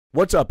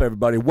What's up,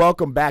 everybody?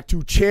 Welcome back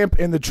to Champ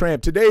and the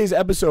Tramp. Today's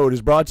episode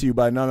is brought to you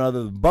by none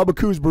other than Bubba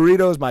Coos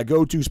Burritos, my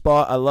go-to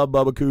spot. I love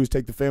Bubba Coos.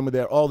 Take the family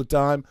there all the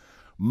time.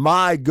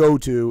 My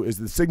go-to is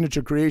the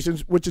Signature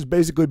Creations, which is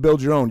basically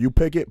build your own. You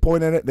pick it,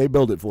 point at it, they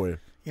build it for you.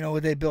 You know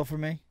what they built for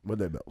me? What'd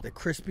they build? The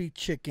crispy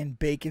chicken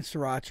bacon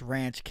sriracha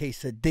ranch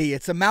quesadilla.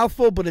 It's a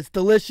mouthful, but it's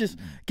delicious.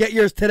 Get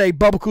yours today,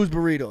 Bubba Coos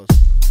Burritos.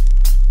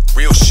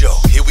 Real show,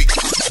 here we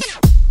go.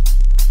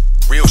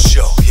 Real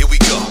show, here we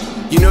go.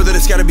 You know that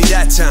it's gotta be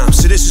that time,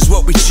 so this is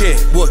what we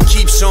chant. What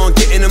keeps on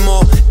getting them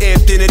all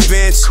amped in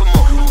advance? Come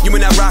on. You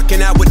and I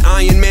rocking out with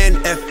Iron Man,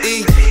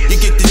 FE. You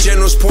get the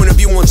general's point of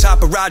view on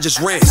top of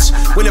Roger's rants.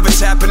 Whenever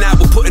tapping out,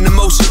 we're putting the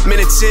most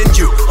minutes in.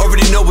 You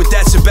already know what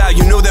that's about,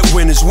 you know that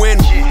winners win.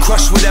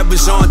 Crush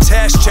whatever's on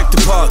task, check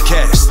the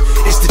podcast.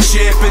 It's the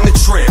Champ and the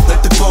Tramp,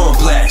 let the bomb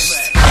blast.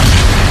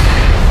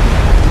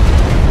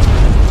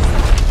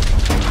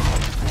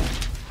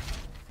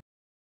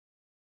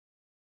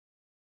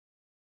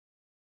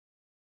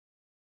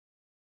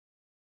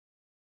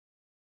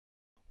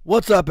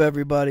 What's up,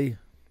 everybody?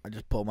 I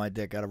just pulled my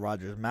dick out of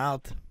Roger's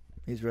mouth.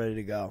 He's ready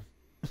to go.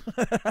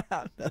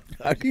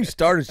 How can you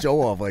start a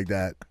show off like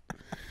that?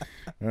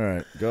 All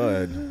right, go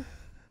ahead.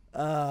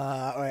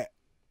 All right.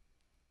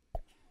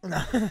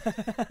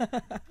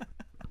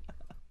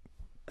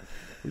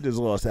 We just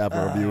lost half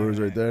our viewers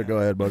right there. Go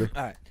ahead, buddy.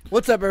 All right.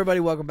 What's up, everybody?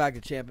 Welcome back to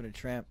Champ and the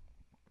Tramp.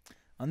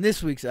 On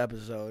this week's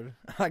episode,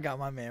 I got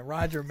my man,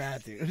 Roger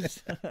Matthews.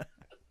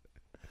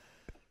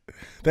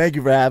 Thank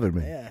you for having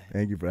me. Yeah.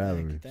 Thank you for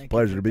having me. Thank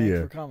Pleasure to be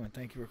here.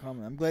 Thank you for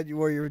coming. I'm glad you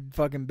wore your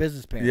fucking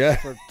business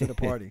pants to the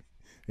party.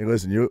 Hey,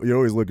 listen, you're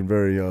always looking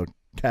very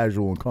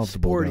casual and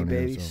comfortable. Sporty, down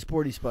baby. Here, so.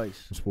 Sporty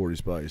spice. Sporty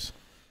spice.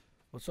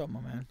 What's up,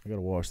 my man? I got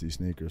to wash these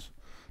sneakers.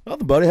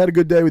 Nothing, buddy. Had a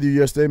good day with you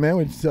yesterday, man.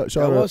 That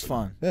was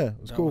fun. Yeah,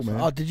 it was cool,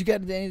 man. Oh, did you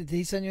get any? Did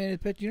he send you any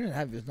pictures? You didn't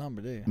have his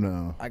number, did you?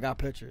 No. I got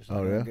pictures.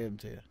 Oh, yeah? I gave them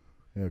to you.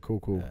 Yeah,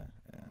 cool. Yeah.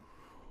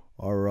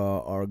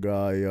 Our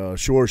guy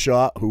Sure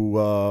Shot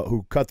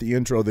who cut the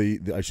intro,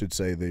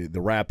 the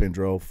rap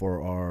intro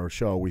for our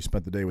show. We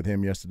spent the day with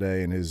him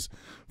yesterday, and his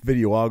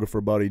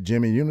videographer buddy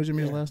Jimmy. You know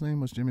Jimmy's last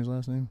name? What's Jimmy's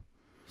last name?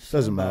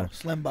 Doesn't matter.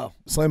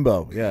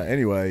 Slimbo. Yeah.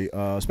 Anyway,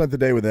 spent the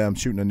day with them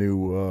shooting a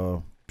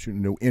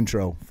new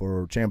intro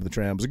for Champ of the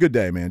Tramp. It was a good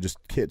day, man. Just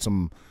hit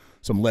some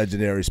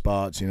legendary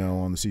spots,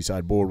 on the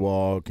Seaside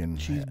Boardwalk and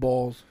cheese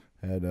balls.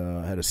 Had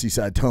a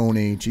Seaside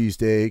Tony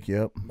cheesesteak.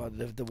 Yep.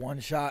 But the one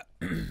shot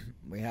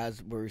where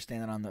we were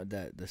standing on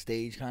the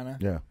stage, kind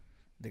of. Yeah.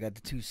 They got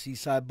the two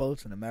Seaside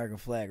boats and the American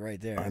flag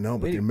right there. I know,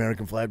 but the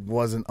American flag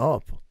wasn't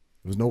up. There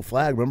was no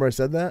flag. Remember I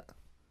said that?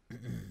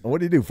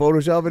 What did you do?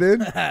 Photoshop it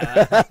in?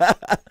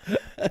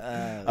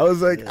 I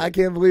was like, I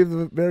can't believe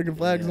the American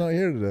flag's not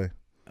here today.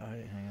 All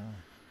right, hang on.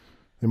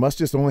 They must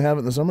just only have it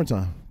in the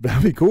summertime.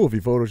 That'd be cool if he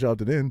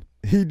photoshopped it in.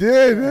 He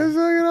did. That's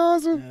fucking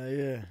awesome.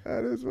 Yeah.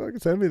 That is fucking.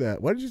 Send me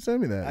that. Why did you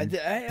send me that? I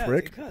did.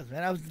 Prick. Because,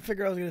 man, I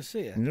figured I was gonna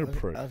see it. You're a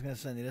prick. I was gonna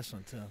send you this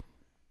one too.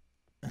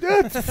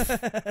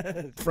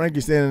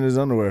 Frankie standing in his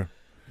underwear.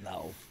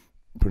 No.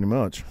 Pretty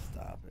much.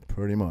 Stop it.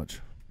 Pretty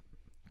much.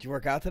 Did you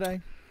work out today?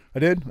 I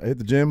did. I hit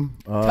the gym.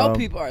 Tell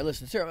people. All right,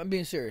 listen. I'm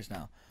being serious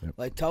now. Yep.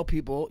 Like, tell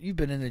people you've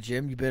been in the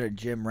gym. You've been a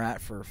gym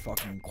rat for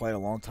fucking quite a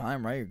long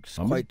time, right?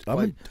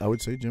 I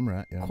would say gym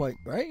rat. Yeah. Quite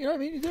right. You know what I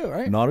mean? You do,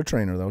 right? Not a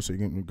trainer though, so you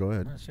can go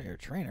ahead. I didn't say you're a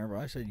trainer, but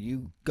I said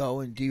you go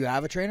and do you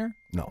have a trainer?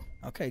 No.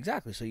 Okay,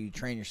 exactly. So you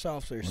train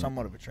yourself, so you're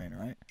somewhat of a trainer,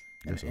 right?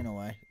 In a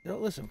way.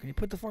 Listen, can you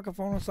put the fucking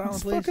phone on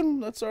silent, please?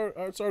 That's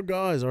our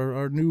guys,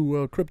 our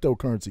new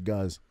cryptocurrency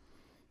guys.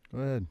 Go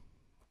ahead.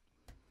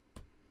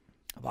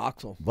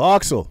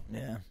 Voxel.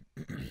 Yeah.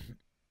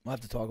 We'll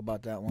have to talk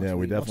about that once. Yeah,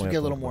 we definitely once we get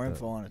a little talk more about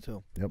info on it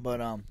too. Yep.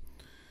 But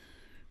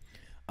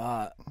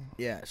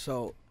yeah.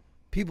 So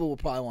people will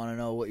probably want to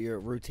know what your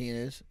routine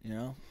is.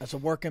 As a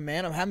working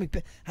man, how many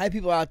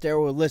people out there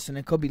will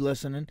listen could be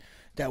listening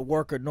that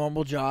work a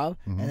normal job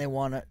and they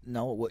want to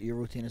know what your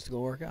routine is to go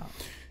work out.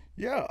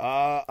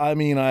 Yeah, I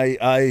mean,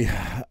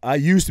 I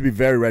used to be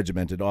very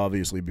regimented.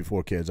 Obviously,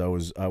 before kids, I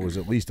was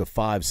at least a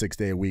 5-6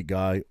 day a week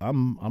guy.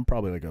 I'm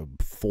probably like a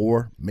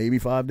 4, maybe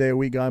 5 day a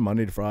week guy,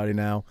 Monday to Friday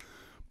now.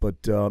 But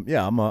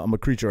yeah, I'm a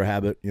creature of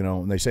habit,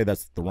 and they say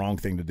that's the wrong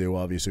thing to do.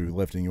 Obviously, with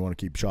lifting, you want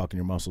to keep shocking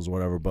your muscles or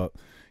whatever. But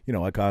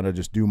I kind of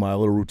just do my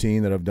little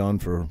routine that I've done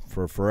for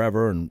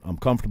forever, and I'm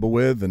comfortable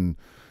with. And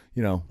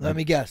let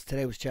me guess,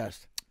 today was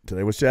chest.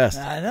 Today was chest.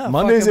 I know.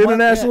 Monday's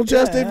International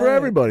Chest Day for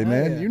everybody,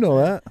 man. You know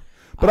that.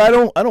 But I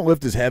don't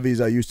lift as heavy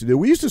as I used to do.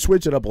 We used to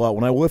switch it up a lot.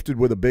 When I lifted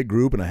with a big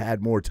group and I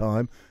had more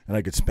time and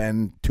I could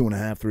spend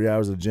 2.5, 3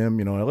 hours at the gym,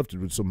 I lifted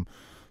with some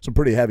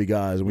pretty heavy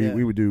guys.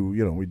 We would do,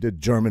 we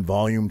did German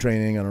volume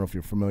training. I don't know if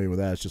you're familiar with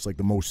that. It's just like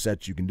the most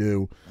sets you can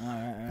do.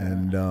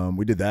 And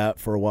we did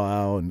that for a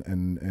while.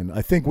 And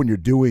I think when you're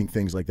doing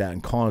things like that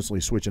and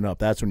constantly switching up,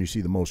 that's when you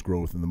see the most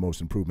growth and the most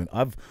improvement.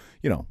 I've,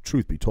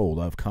 truth be told,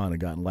 I've kind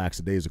of gotten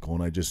lackadaisical,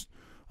 and I just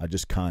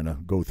kind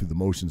of go through the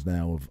motions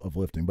now of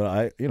lifting.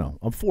 But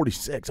I'm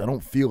 46. I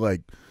don't feel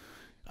like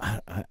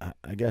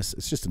I guess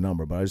it's just a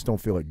number, but I just don't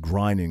feel like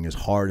grinding as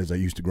hard as I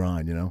used to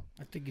grind, you know?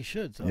 I think you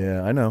should. So.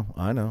 Yeah, I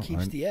know.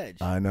 Keeps the edge.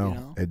 I know. You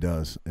know. It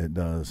does.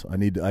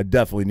 I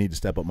definitely need to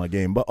step up my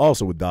game, but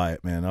also with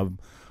diet, man.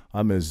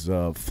 I'm as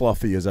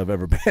fluffy as I've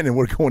ever been, and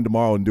we're going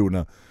tomorrow and doing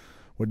a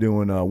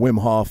Wim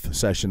Hof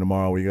session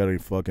tomorrow where you got to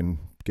fucking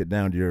get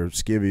down to your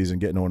skivvies and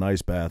get into an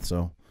ice bath,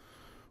 so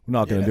we're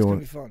not going to do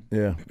it. Fun.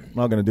 Yeah, I'm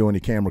not going to do any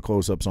camera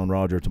close-ups on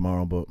Roger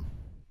tomorrow, but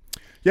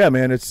yeah,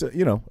 man, it's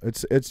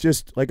it's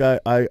just like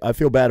I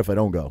feel bad if I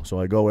don't go, so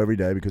I go every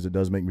day because it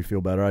does make me feel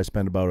better. I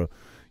spend about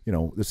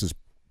this is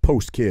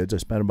post kids. I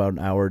spend about an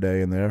hour a day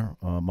in there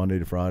Monday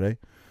to Friday,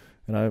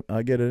 and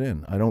I get it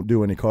in. I don't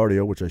do any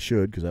cardio, which I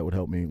should because that would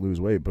help me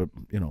lose weight. But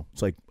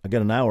it's like I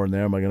get an hour in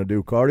there. Am I going to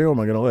do cardio or am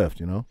I going to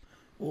lift?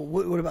 Well,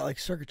 what about like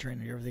circuit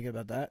training? You ever think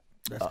about that?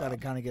 That's got to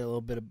kind of get a little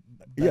bit of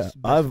best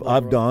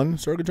I've done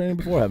circuit training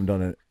before. I haven't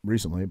done it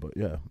recently, but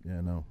yeah,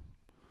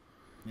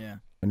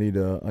 I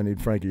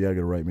need Frankie Yeager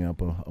to write me up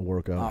a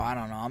workout. Oh, I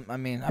don't know. I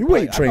mean, you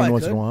weight train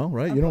once in a while,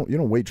 right? You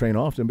don't weight train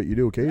often, but you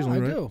do occasionally,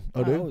 I right? do.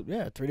 Oh, do?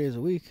 Yeah, 3 days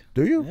a week.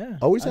 Do you? Yeah.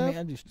 Always have? I mean,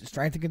 I do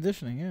strength and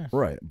conditioning, yeah.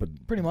 Right, but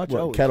pretty much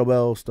always.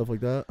 Kettlebell, stuff like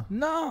that?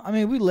 No, I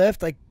mean, we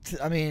lift. Like,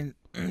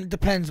 it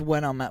depends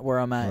where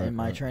I'm at in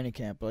my training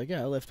camp. But, like,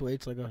 yeah, I lift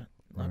weights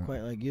not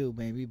quite like you,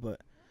 maybe, but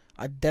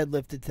I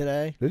deadlifted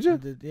today. Did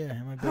you? Yeah.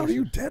 How do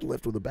you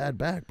deadlift with a bad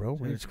back, bro?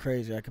 Dude, it's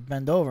crazy. I could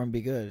bend over and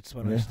be good. It's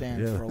what I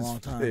stand for a long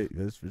time.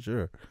 That's for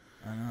sure.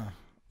 I know.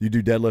 You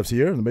do deadlifts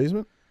here in the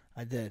basement?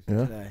 I did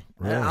Right. today.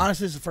 And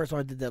honestly, it's the first time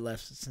I did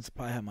deadlifts since I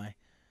probably had my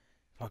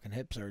fucking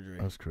hip surgery.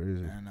 That's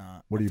crazy. And,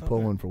 what are you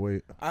pulling for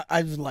weight?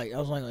 I was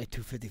only like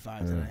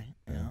 255 today.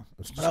 You know?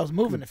 But I was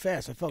moving it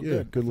fast. I felt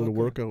good. Good little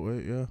workout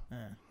weight, yeah.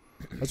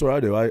 That's what I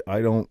do.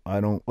 I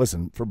don't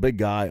listen, for a big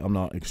guy, I'm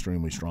not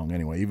extremely strong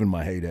anyway. Even in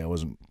my heyday, I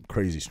wasn't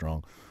crazy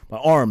strong. My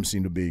arms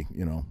seem to be,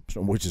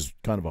 which is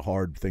kind of a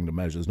hard thing to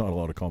measure. There's not a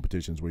lot of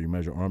competitions where you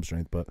measure arm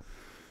strength, but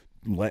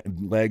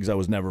legs, I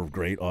was never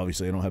great.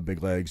 Obviously, I don't have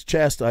big legs.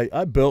 Chest, I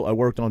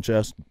worked on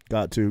chest.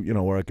 Got to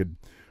where I could.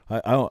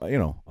 I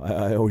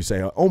always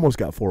say I almost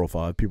got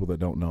 405. People that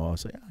don't know, I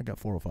say I got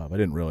 405. I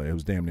didn't really. It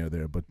was damn near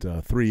there, but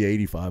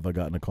 385 I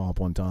got in a comp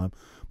one time.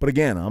 But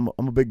again, I'm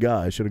a big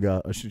guy. I should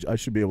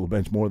be able to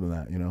bench more than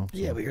that. So.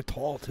 Yeah, but you're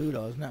tall too,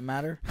 though. Doesn't that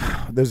matter?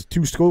 There's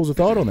two schools of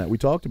thought on that. We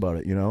talked about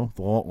it. The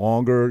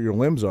longer your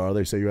limbs are,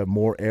 they say you have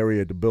more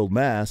area to build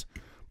mass.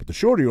 But the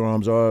shorter your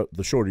arms are,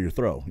 the shorter your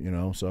throw.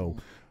 So.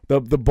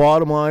 The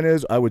bottom line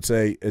is, I would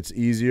say it's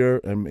easier,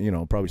 and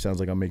it probably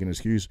sounds like I'm making an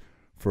excuse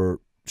for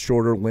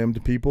shorter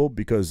limbed people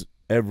because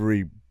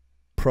every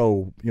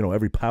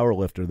every power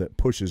lifter that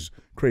pushes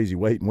crazy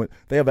weight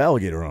they have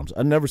alligator arms.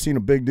 I've never seen a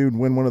big dude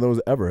win one of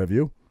those ever. Have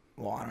you?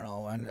 Well, I don't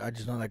know. I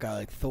just know that guy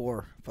like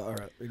Thor.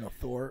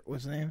 Thor.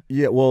 What's his name?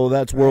 Yeah, well,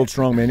 that's World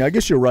Strongman. I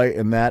guess you're right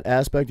in that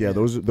aspect. Yeah,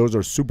 those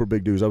are super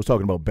big dudes. I was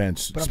talking about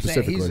bench but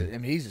specifically.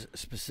 I'm saying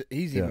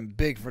he's even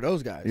big for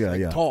those guys.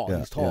 Yeah, tall. Yeah,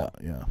 he's tall.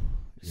 Yeah.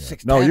 Yeah.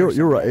 No,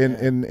 you're right.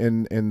 In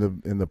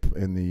the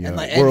and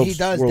he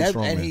does world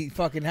and he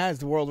fucking has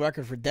the world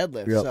record for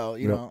deadlift. Yep, so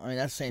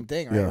that's the same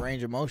thing, right? Yeah.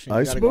 Range of motion.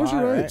 I suppose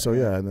you're right. So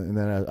yeah, and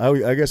then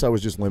I guess I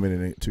was just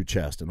limiting it to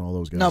chest and all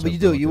those guys. No, but you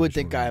do. You would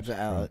think guys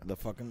the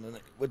fucking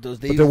with those.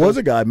 But there was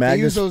a guy, Magnus.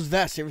 They use those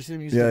vests. You ever seen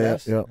him use the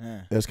vests?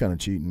 Yeah. That's kind of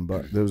cheating.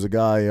 But there was a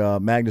guy,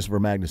 Magnus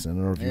Vermagnuson. I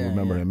don't know if you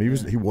remember him.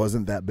 He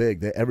wasn't that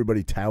big.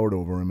 Everybody towered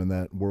over him in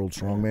that World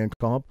Strongman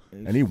comp,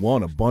 and he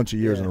won a bunch of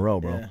years in a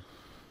row, bro. Yeah.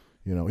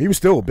 He was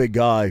still a big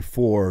guy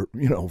for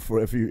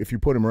if you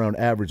put him around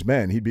average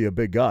men, he'd be a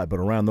big guy. But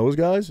around those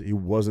guys, he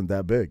wasn't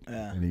that big,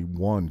 and he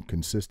won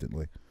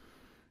consistently.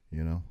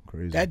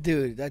 Crazy. That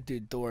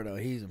dude Thor though,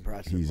 he's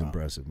impressive. He's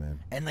impressive,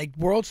 man. And like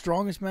world's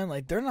strongest men,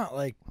 like they're not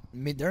like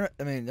they're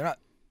not.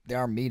 They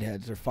are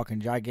meatheads. They're fucking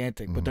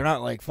gigantic, but they're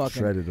not like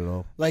fucking shredded at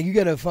all. Like you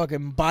get a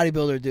fucking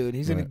bodybuilder dude,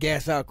 he's gonna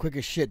gas out quick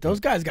as shit.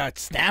 Those guys got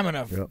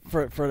stamina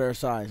for their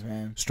size,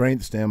 man.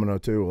 Strength, stamina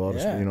too. A lot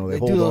of they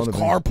do those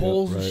car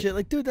pulls and shit.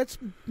 Like, dude, that's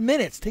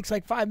minutes. Takes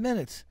like 5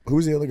 minutes.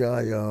 Who's the other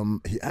guy?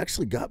 He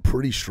actually got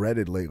pretty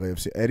shredded lately. I've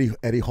seen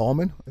Eddie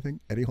Hallman. I think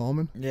Eddie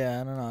Hallman.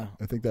 Yeah, I don't know.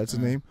 I think that's his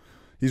name.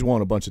 He's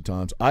won a bunch of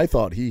times. I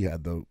thought he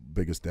had the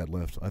biggest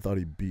deadlift. I thought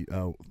he beat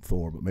out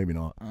Thor, but maybe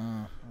not.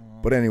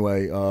 But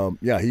anyway,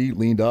 he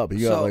leaned up.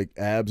 He got like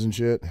abs and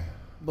shit.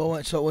 But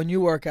when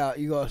you work out,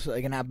 you go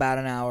like in about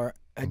an hour.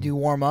 Do you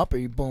warm up or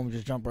you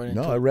just jump right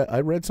into it? No,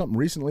 I read something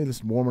recently.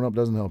 This warming up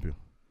doesn't help you.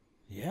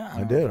 Yeah,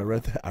 I did. I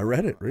read that. I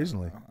read it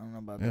recently. I don't know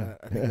about that.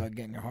 I think about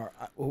getting your heart.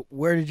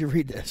 Where did you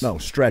read this? No,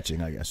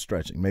 stretching. I guess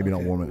stretching. Maybe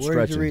not warming up. Where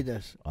Stretching. did you read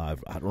this? I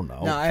don't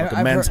know.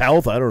 No, Men's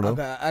Health. I don't know.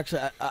 Okay,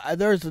 actually,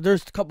 there's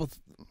a couple,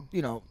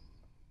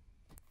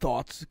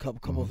 thoughts, a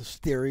couple of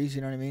theories.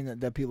 You know what I mean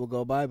that people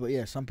go by. But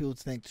yeah, some people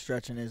think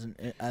stretching isn't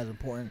as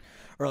important,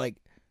 or like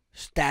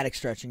static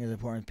stretching is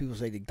important. People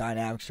say the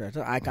dynamic stretch.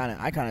 I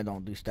kind of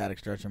don't do static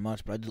stretching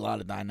much, but I do a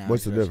lot of dynamic.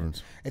 What's the stretching.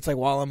 difference? It's like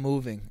while I'm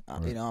moving,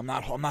 Right. I'm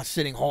not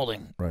sitting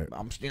holding. Right.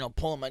 I'm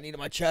pulling my knee to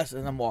my chest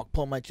and then walk,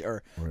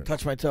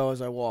 touch my toe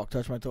as I walk,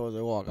 touch my toe as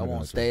I walk. I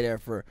won't stay there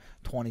for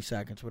 20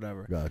 seconds,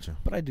 whatever. Gotcha.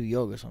 But I do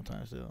yoga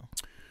sometimes too.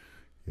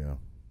 Yeah.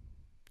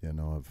 Yeah,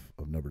 no,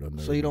 I've never done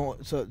that. So you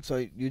don't.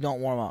 So you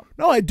don't warm up.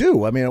 No, I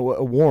do. I mean, I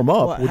warm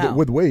up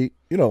with weight.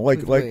 You know,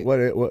 like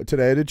what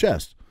today I did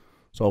chest.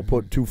 So I'll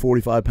put 2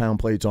 45-pound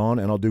plates on,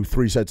 and I'll do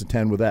 3 sets of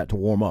 10 with that to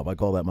warm up. I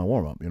call that my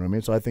warm up. You know what I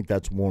mean? So I think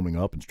that's warming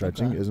up and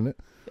stretching, isn't it?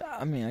 Yeah,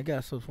 I mean, I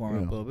guess it's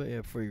warming up a little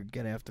bit before you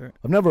get after it.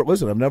 I've never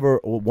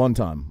one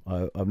time.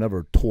 I've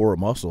never tore a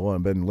muscle.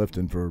 I've been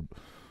lifting for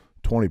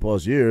 20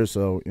 plus years.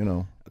 So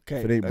if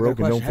it ain't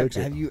broken, don't fix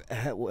it.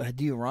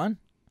 Do you run?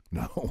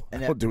 No, I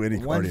don't do any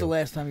cardio. When's the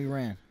last time you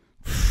ran?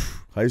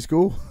 High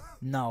school?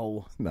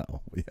 No.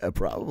 Yeah,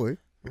 probably.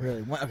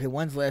 Really?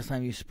 When's the last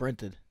time you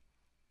sprinted?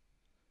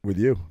 With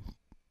you.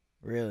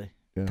 Really?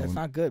 Yeah, That's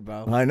not good,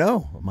 bro. I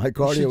know. My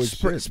cardio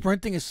is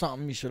sprinting is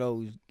something you should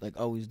always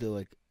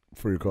do,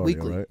 for your cardio,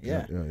 weekly, right?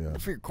 Yeah.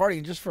 For your cardio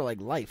and just for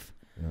life.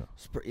 Yeah.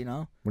 What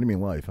do you mean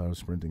life? How does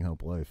sprinting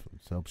help life?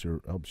 It helps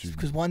you.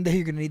 Because one day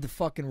you're gonna need to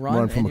fucking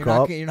run from and a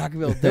cop? you're not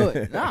gonna be able to do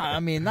it. Nah, I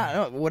mean,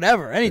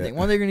 whatever, anything.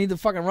 One day you're gonna need to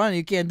fucking run and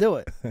you can't do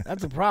it.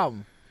 That's a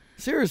problem.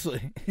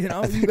 Seriously,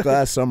 I think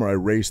last summer I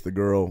raced the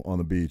girl on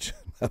the beach.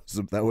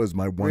 That was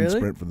my one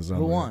sprint for the summer.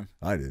 Who won?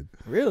 I did.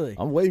 Really?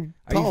 I'm way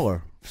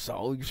taller.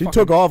 She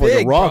took off big,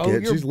 like a rocket. Bro.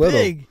 You're She's little.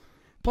 Big.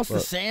 Plus the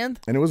sand.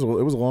 And it was a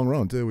long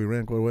run too. We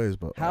ran quite a ways.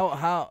 But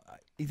how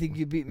you think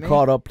you beat me?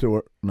 Caught up to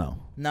her? No.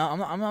 No,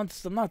 I'm not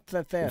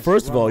that fast. Well,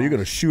 first of all, you're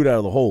gonna shoot out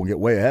of the hole and get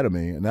way ahead of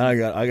me, and now I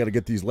got to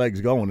get these legs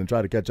going and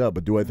try to catch up.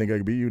 But do I think I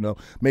can beat you? No,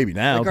 maybe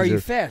now. Are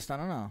you fast? I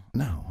don't know.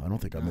 No, I don't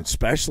think I'm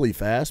especially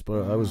fast,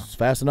 but I was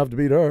fast enough to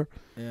beat her.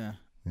 Yeah.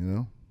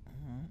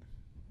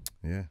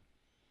 Yeah.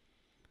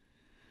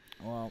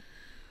 Well,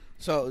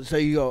 so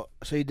you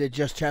did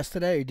just chest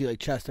today, or you do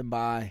chest and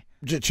by?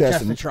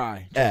 Chest and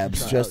try.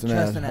 Abs, chest and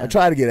abs. I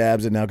try to get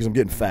abs in now because I'm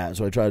getting fat,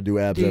 so I try to do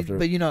abs after.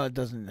 But it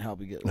doesn't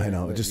help you get. I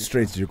know it just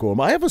straightens your core.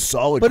 I have a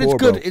solid core, but it's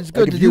good. Bro. It's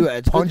good to do it.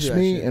 It's punch good to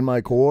me in my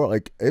core,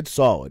 it's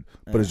solid,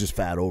 but it's just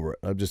fat over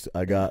it.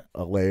 I got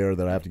a layer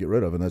that I have to get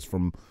rid of, and that's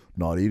from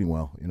not eating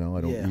well. I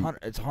don't. Yeah,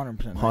 it's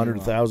 100%.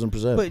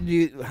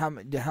 100,000%. But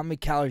how many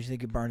calories do you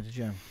think you burn at the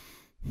gym?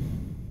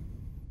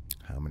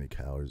 How many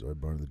calories do I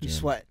burn at the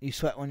gym? You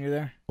sweat when you're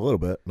there? A little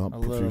bit, not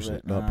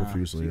profusely. Not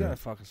profusely. So you gotta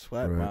fucking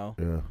sweat, bro.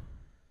 Yeah.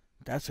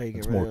 That's how you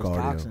get rid of those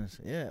toxins.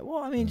 Yeah. Well,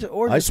 I mean,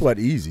 I sweat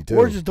easy too.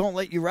 Or just don't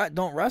let you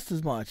don't rest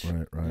as much.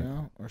 Right.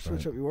 Or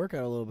switch up your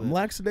workout a little bit. I'm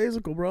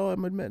lackadaisical, bro.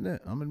 I'm admitting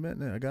it.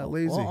 I got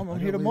lazy. Well, I'm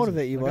here to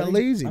motivate you, buddy. I got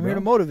lazy. I'm here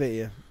to motivate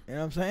you. You know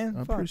what I'm saying?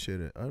 I appreciate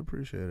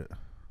it.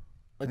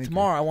 Like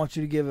tomorrow, I want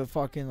you to give a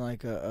fucking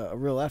a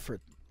real effort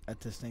at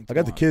this thing. I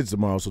got the kids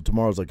tomorrow, so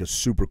tomorrow's a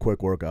super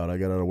quick workout. I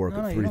got out of work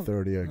at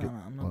 3:30.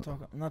 I'm not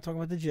talking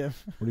about the gym.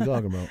 What are you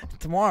talking about?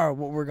 Tomorrow,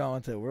 what we're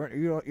going to?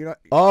 You're not.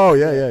 Oh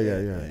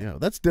yeah.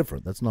 That's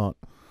different. That's not.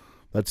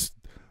 That's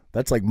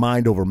like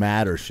mind over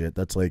matter shit.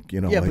 That's like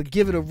Yeah, but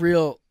give it a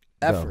real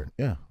effort.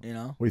 Yeah.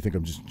 What do you think?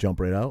 I'm just jump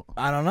right out?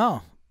 I don't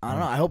know.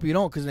 I hope you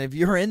don't, because if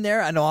you're in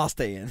there, I know I'll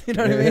stay in. You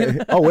know what I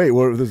mean? Oh wait,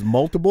 there's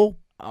multiple.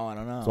 Oh, I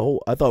don't know. So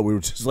I thought we were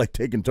just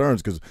taking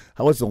turns, because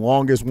what's the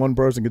longest one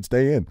person could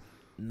stay in?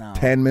 No.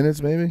 10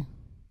 minutes maybe.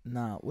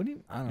 No. What do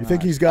you? I don't know. You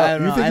think he's got?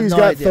 You think he's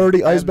got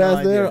 30 ice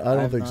baths there? I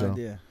don't think so.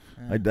 Idea.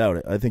 Yeah. I doubt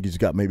it. I think he's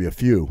got maybe a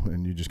few,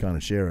 and you just kind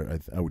of share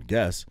it. I would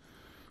guess.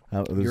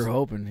 You're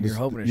hoping. You're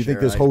hoping. You think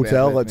this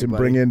hotel lets him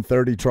bring in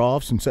 30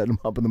 troughs and set them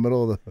up in the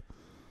middle of the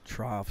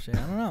troughs?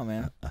 Yeah, I don't know,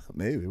 man.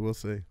 Maybe we'll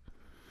see.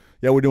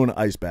 Yeah, we're doing an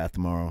ice bath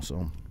tomorrow,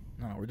 so.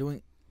 No, we're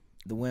doing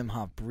the Wim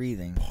Hof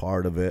breathing.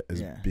 Part of it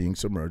is being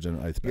submerged in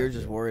an ice bath. You're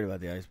just worried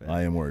about the ice bath.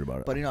 I am worried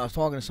about it. But I was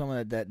talking to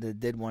someone that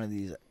did one of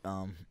these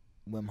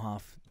Wim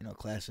Hof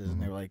classes,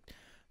 and they were like,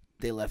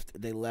 they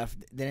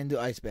didn't do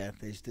ice bath.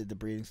 They just did the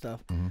breathing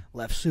stuff.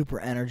 Left super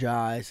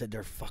energized. Said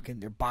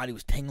their body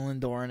was tingling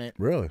during it.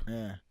 Really?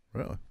 Yeah.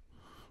 Really?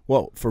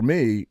 Well, for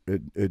me,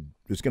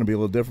 it's going to be a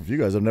little different for you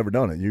guys. I've never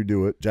done it. You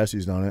do it.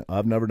 Jesse's done it.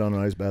 I've never done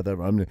an ice bath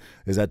ever.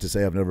 Is that to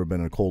say I've never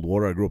been in cold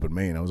water? I grew up in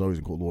Maine. I was always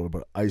in cold water,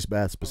 but ice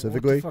bath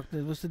specifically.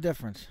 What's the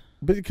difference?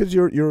 Because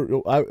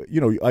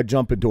I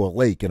jump into a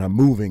lake and I'm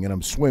moving and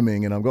I'm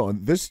swimming and I'm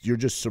going. You're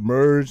just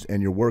submerged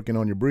and you're working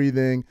on your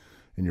breathing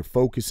and you're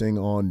focusing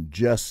on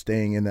just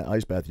staying in that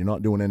ice bath. You're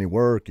not doing any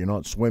work. You're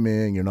not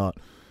swimming. You're not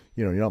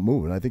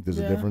moving. I think there's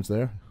a difference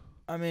there.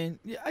 I mean,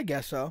 yeah, I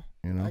guess so.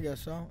 I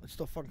guess so. It's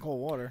still fucking cold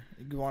water.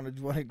 You want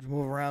to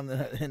move around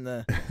in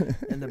the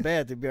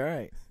bath, it'd be all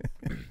right.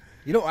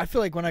 I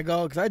feel like when I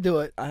go, because I do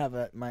it, I have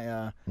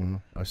my.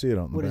 I see it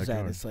on the What backyard. is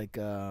that? It's like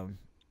I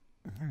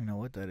don't know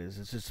what that is.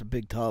 It's just a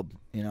big tub,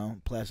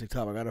 plastic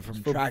tub. I got it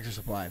from Tractor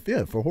Supply.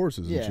 Yeah, for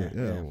horses and shit.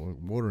 Yeah,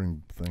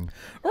 watering thing.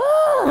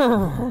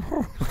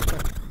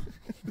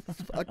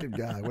 This fucking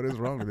guy. What is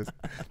wrong with this?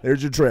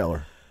 There's your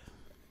trailer.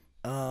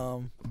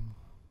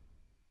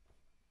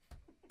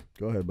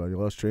 Go ahead, buddy. You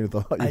lost train of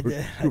thought.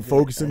 You were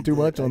focusing too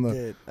much on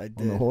the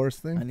horse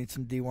thing. I need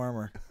some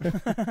dewormer.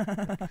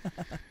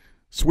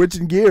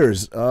 Switching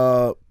gears.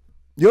 You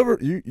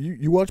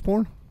watch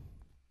porn?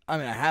 I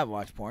mean, I have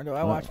watched porn. Do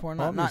I watch porn?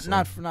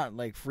 Not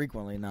like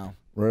frequently. No.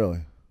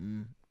 Really?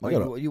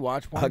 You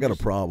watch porn? I got a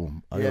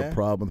problem. I got a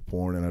problem with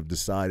porn, and I've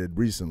decided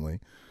recently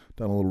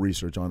done a little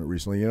research on it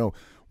recently. You know,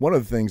 one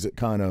of the things that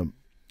kind of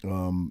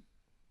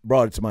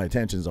brought it to my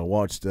attention is I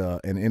watched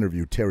an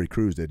interview Terry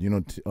Crews did. You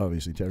know,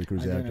 obviously Terry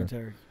Crews, the actor. Know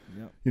Terry.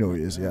 Yep. You know who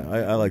he is. Yeah,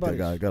 I like that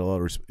guy. I got a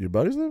lot of your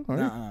buddies there.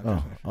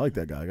 No, I like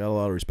that guy. I got a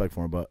lot of respect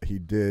for him. But he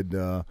did,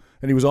 and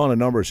he was on a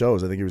number of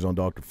shows. I think he was on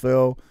Dr.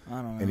 Phil,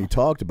 and he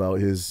talked about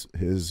his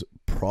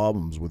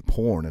problems with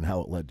porn and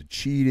how it led to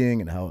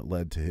cheating and how it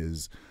led to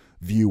his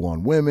view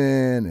on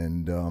women,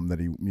 and that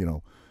he, you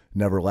know,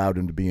 never allowed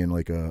him to be in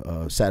like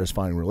a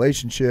satisfying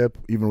relationship,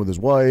 even with his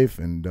wife,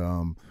 and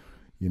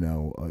you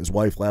know, his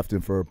wife left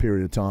him for a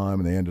period of time,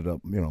 and they ended up,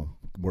 you know,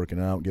 working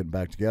out, getting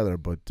back together.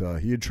 But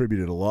he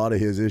attributed a lot of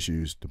his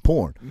issues to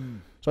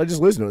porn. So I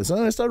just listened to it.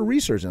 So I started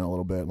researching it a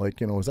little bit.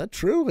 Like, you know, is that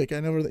true? Like, I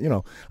never, you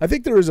know, I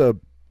think there is a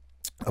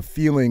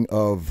feeling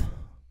of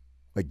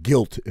like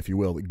guilt, if you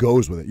will, that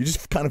goes with it. You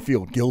just kind of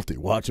feel guilty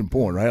watching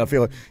porn, right? I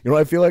feel like, you know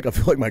what I feel like? I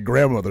feel like my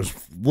grandmother's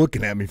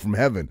looking at me from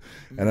heaven,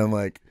 and I'm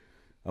like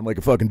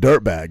a fucking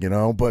dirtbag, you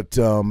know? But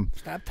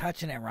stop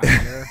touching it,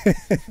 Roger.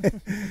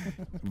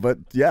 but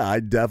yeah, I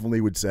definitely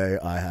would say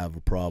I have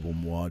a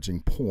problem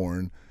watching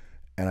porn,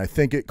 and I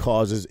think it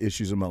causes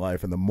issues in my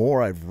life. And the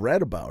more I've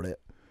read about it,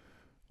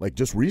 like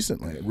just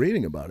recently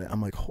reading about it,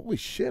 I'm like, holy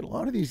shit, a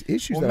lot of these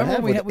issues that I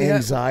have with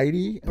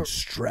anxiety and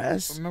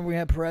stress. Remember we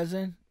had Perez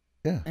in?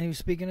 Yeah. And he was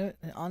speaking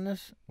on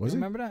this? Was he?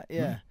 Remember that?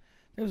 Yeah. Yeah.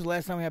 It was the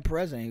last time we had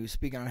Perez in. He was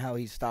speaking on how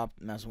he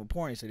stopped messing with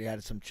porn. He said he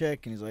had some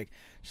chick, and he's like,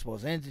 you're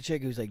supposed to into the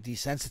chick. He was like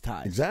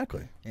desensitized.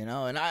 Exactly. You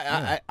know, and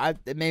I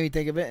it made me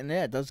think of it, and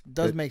yeah, it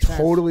does make sense.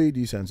 Totally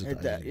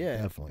desensitized.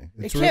 Yeah. Definitely.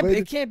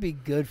 It can't be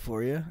good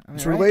for you. I mean,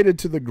 it's related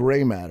to the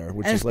gray matter,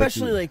 which and is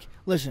especially like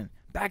listen,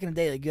 back in the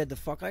day, like you had to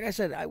fuck. Like I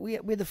said, we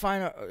had to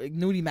find our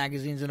nudie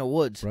magazines in the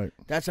woods. Right.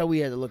 That's how we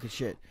had to look at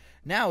shit.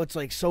 Now it's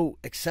like so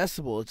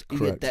accessible. It's you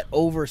correct. get that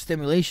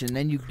overstimulation,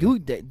 then you do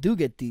get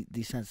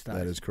desensitized.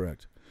 That is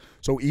correct.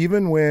 So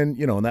even when,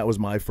 you know, and that was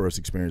my first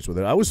experience with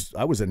it, I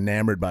was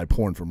enamored by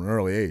porn from an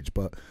early age.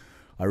 But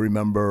I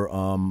remember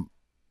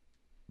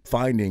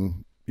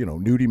finding, you know,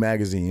 nudie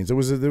magazines. I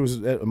was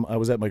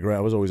always at my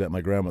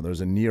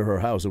grandmother's, and near her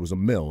house there was a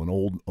mill, an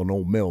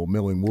old mill,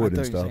 milling wood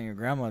and stuff. You were saying your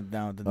grandma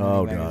down at the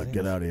oh magazines. God,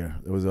 get out of here!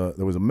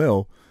 There was a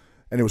mill,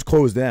 and it was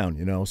closed down.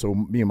 You know, so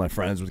me and my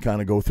friends would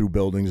kind of go through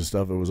buildings and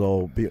stuff. It was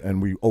all,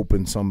 and we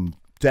opened some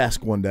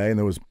desk one day, and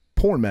there was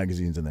porn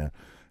magazines in there.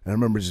 And I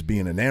remember just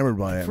being enamored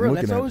by it. For real,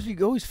 that's always you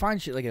always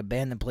find shit like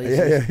abandoned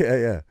places.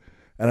 Yeah.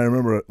 And I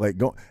remember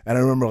like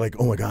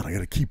oh my God, I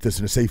gotta keep this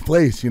in a safe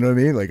place. You know what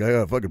I mean? Like I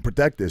gotta fucking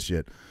protect this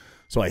shit.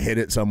 So I hid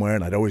it somewhere,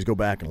 and I'd always go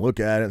back and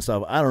look at it and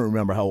stuff. I don't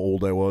remember how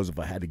old I was. If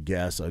I had to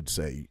guess, I'd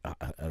say I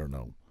don't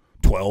know,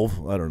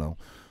 12. I don't know,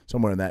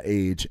 somewhere in that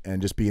age,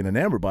 and just being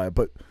enamored by it.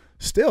 But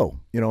still,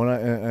 you know,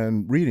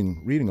 and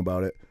reading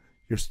about it.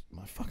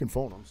 My fucking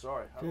phone. I'm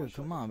sorry, dude.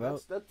 Come on, bro.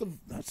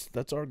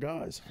 That's our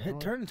guys.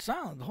 Turn it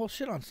silent. The whole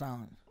shit on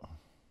silent. I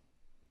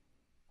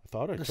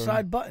thought I the turned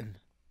side button.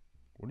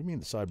 What do you mean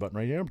the side button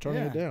right here? I'm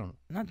turning it down.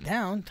 Not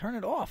down. Turn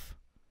it off.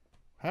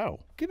 How?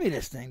 Give me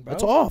this thing, bro.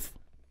 It's off.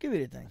 Give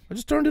me the thing. I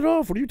just turned it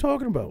off. What are you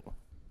talking about?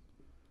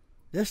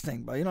 This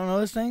thing, bro. You don't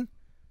know this thing?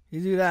 You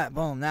do that,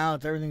 boom. Now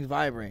everything's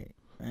vibrating,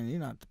 and you're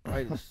not the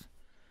brightest.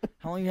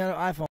 How long you had an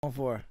iPhone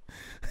for?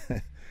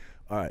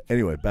 All right.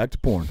 Anyway, back to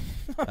porn.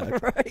 All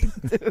right,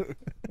 dude.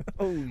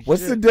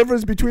 What's the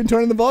difference between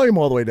turning the volume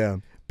all the way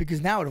down?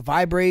 Because now it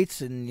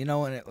vibrates, and you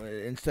know,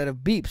 instead of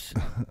beeps.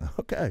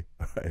 Okay.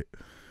 All right.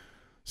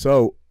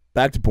 So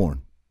back to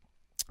porn.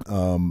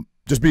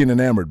 Just being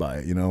enamored by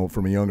it, you know,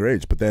 from a younger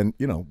age. But then,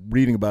 you know,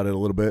 reading about it a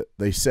little bit,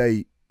 they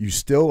say you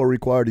still are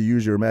required to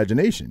use your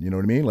imagination. You know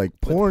what I mean? Like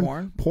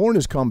porn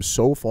has come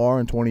so far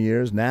in 20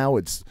 years. Now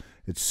it's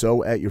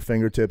so at your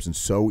fingertips and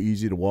so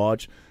easy to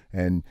watch.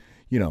 And,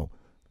 you know,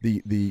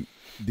 the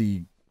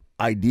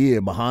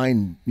idea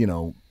behind, you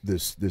know,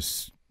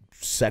 this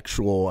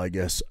sexual, I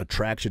guess,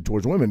 attraction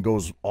towards women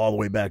goes all the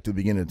way back to the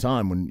beginning of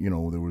time when, you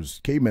know, there was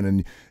cavemen,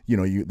 and, you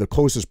know, the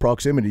closest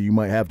proximity you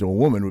might have to a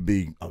woman would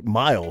be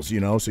miles,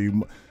 you know. So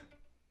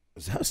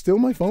is that still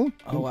my phone?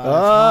 Oh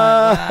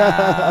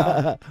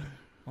wow!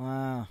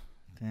 Wow!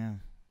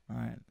 Damn! All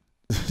right.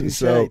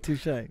 Touche.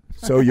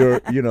 So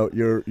you're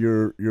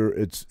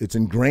it's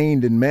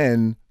ingrained in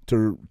men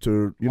to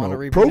you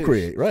know,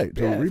 procreate, right?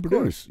 To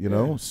reproduce, you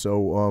know.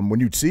 So when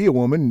you see a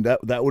woman,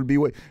 that would be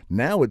what.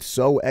 Now it's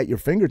so at your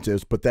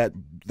fingertips, but that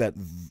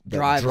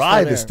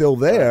drive is still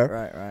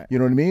there. Right. You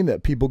know what I mean?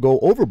 That people go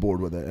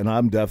overboard with it, and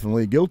I'm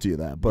definitely guilty of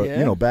that. But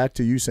you know, back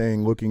to you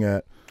saying looking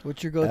at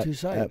what's your go-to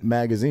site? At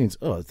magazines.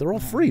 Oh, they're all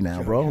free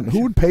now, bro.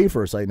 Who would pay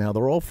for a site now?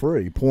 They're all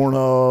free.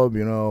 Pornhub,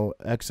 you know,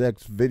 X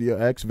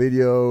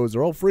videos,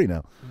 they're all free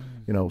now.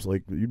 You know, it's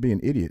like you'd be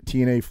an idiot.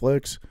 TNA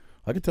Flicks.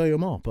 I could tell you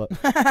them all, but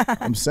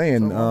I'm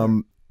saying,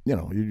 you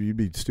know, you'd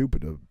be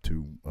stupid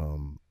to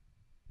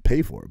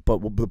pay for it.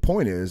 But the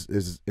point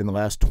is in the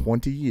last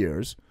 20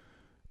 years,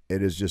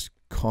 it has just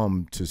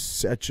come to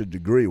such a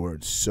degree where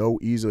it's so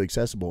easily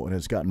accessible, and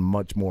it's gotten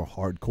much more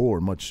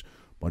hardcore, much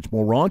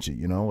more raunchy.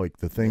 You know, like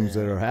the things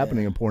that are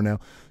happening in porn now.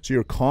 So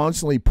you're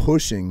constantly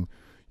pushing,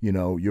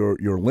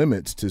 your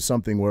limits to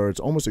something where it's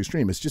almost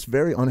extreme. It's just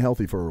very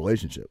unhealthy for a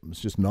relationship.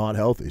 It's just not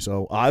healthy.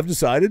 So I've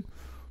decided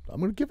I'm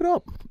going to give it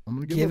up. I'm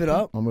going to give it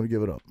up. I'm going to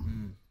give it up.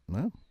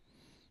 Yeah.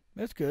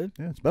 That's good.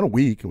 Yeah, it's been a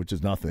week, which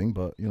is nothing,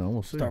 but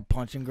we'll see. Start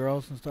punching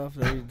girls and stuff.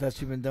 That's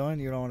what you've been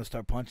doing. You don't want to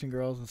start punching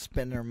girls and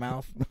spitting in their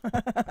mouth.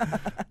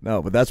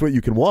 No, but that's what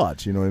you can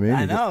watch. You know what I mean?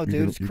 I know,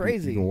 dude. It's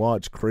crazy. You can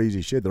watch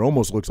crazy shit that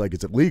almost looks like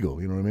it's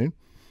illegal. You know what I mean?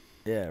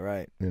 Yeah,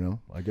 right.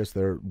 I guess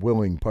they're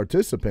willing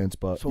participants,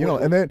 but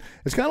and then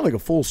it's kind of like a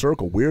full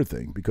circle weird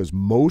thing because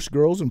most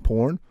girls in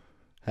porn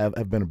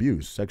have been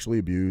abused, sexually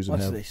abused. What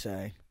do they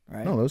say?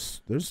 Right? No,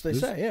 there's they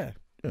say, yeah.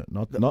 Yeah,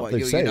 not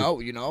they say.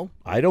 You know.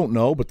 I don't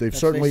know, but they've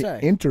certainly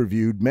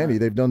interviewed many.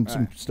 Right. They've done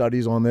some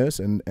studies on this,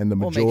 and the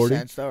majority. Well, makes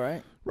sense, though,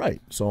 right?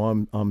 Right.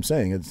 So I'm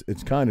saying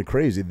it's kind of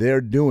crazy.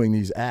 They're doing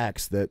these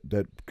acts that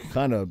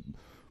kind of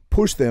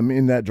push them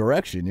in that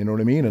direction. You know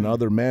what I mean? And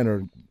other men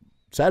are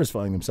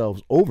satisfying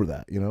themselves over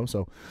that.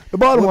 So the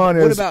bottom line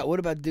is. What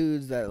about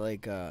dudes that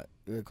like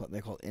they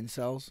call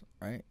incels,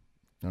 right?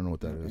 I don't know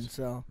what that is.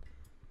 Incel.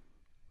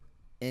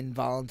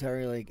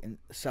 Involuntary, like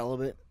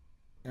celibate.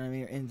 You know what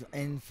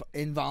I mean?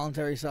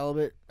 Involuntary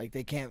celibate. Like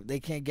they can't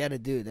get a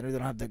dude. They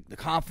don't have the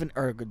confidence,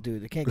 or a good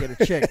dude. They can't get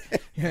a chick.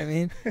 You know what I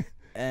mean?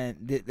 And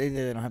they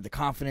don't have the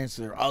confidence.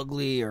 They're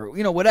ugly, or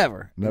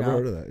whatever. Never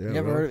heard of that. Yeah, you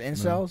never heard of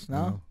incels?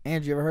 No.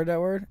 Andrew, you ever heard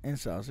that word?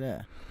 Incels.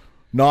 Yeah.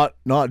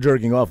 Not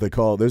jerking off. They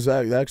call there's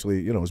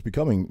actually it's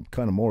becoming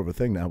kind of more of a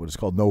thing now, but it's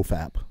called no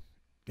fap.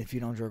 If you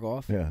don't jerk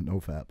off. Yeah, no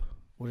fap.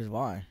 What is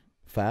why?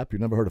 Fap. You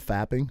never heard of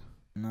fapping?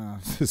 No.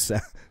 It's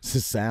a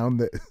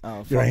sound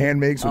that your hand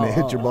makes when it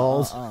hits your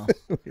balls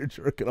when you're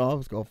jerking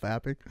off. It's called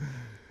fapping.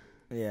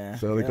 Yeah.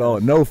 So they call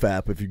it no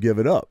fap if you give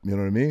it up. You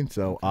know what I mean?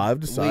 So I've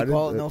decided. We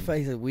call it no fap.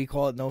 He said we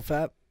call it no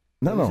fap.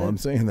 No, I'm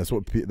saying that's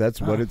what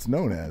it's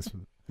known as.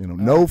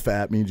 No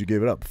fap means you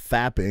give it up.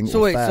 Fapping.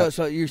 So wait,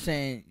 so you're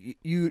saying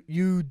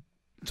you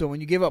so when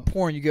you give up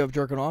porn, you give up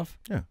jerking off?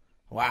 Yeah.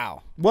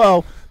 Wow.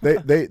 Well, they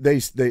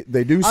do say.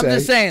 I'm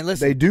just saying.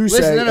 Listen. They do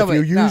say if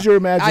you use your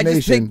imagination. I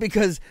just think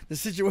because the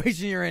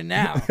situation you're in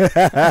now,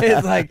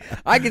 it's like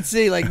I can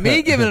see like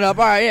me giving it up.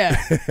 All right,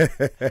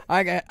 yeah,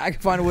 I can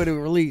find a way to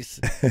release,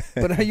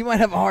 but you might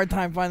have a hard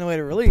time finding a way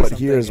to release. But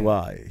here's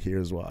why.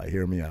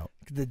 Hear me out.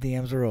 The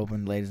DMs are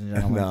open, ladies and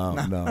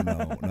gentlemen.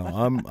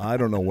 No. I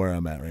don't know where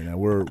I'm at right now.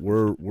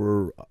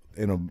 We're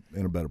in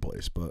a better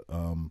place, but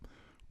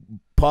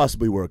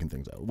possibly working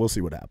things out. We'll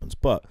see what happens,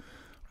 but.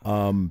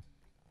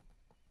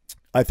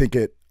 I think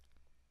it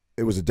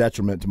was a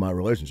detriment to my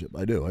relationship.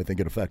 I do. I think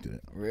it affected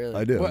it. Really?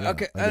 I do. Well, yeah,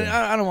 okay.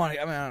 I don't want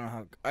to. I mean, I don't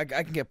know how.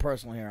 I can get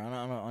personal here. I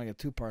don't want to get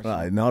too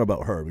personal. Not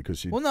about her because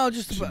she. Well, no,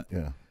 just about.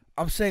 Yeah.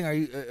 I'm saying, are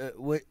you?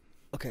 What?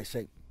 Okay,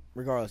 say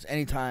regardless.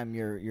 Anytime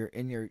you're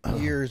in your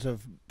years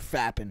of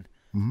fapping,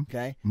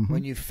 okay. Mm-hmm.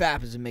 When you fap,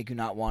 does it make you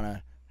not want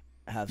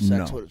to have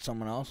sex with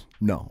someone else?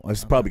 No.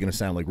 It's probably going to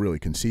sound like really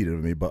conceited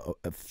of me, but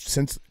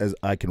since as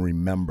I can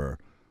remember.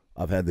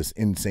 I've had this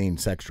insane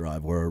sex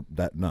drive where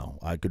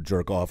I could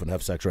jerk off and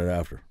have sex right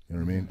after. You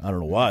know what I mean? I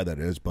don't know why that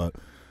is, but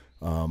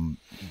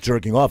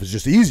jerking off is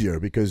just easier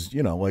because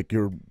like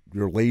your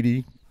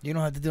lady. You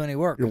don't have to do any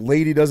work. Your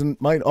lady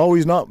might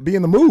always not be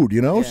in the mood,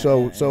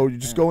 so you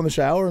just go in the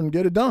shower and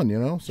get it done,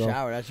 So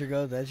shower, that's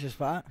your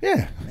spot.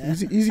 Yeah.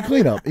 Easy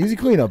cleanup,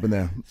 in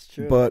there. It's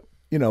true. But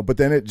but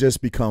then it just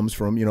becomes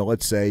from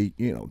let's say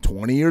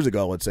 20 years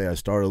ago. Let's say I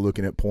started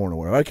looking at porn or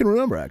whatever. I can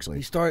remember actually.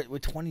 You started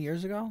with 20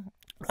 years ago.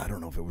 I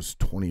don't know if it was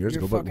 20 years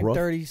ago, but rough.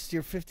 30s,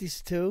 your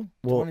 50s too.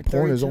 Well,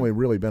 porn has only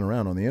really been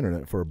around on the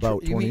internet for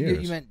about 20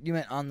 years. You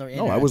meant on the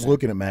internet? No, I was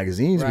looking at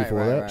magazines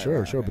before that.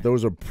 Sure. But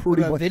those are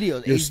pretty. What about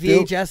videos?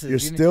 VHSs. You're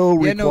still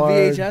required. You had no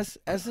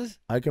VHSs?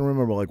 I can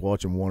remember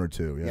watching one or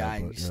two. Yeah,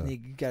 you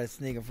got to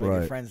sneak them from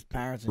your friends'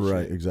 parents and shit.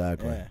 Right,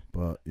 exactly. Yeah.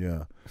 But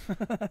yeah.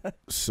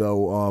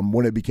 So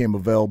when it became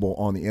available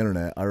on the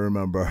internet, I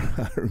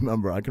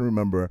can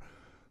remember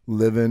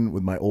living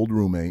with my old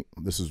roommate.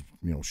 This is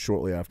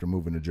shortly after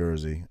moving to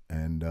Jersey,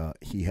 and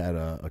he had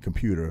a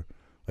computer,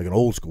 like an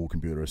old school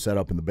computer, set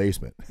up in the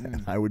basement.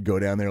 And I would go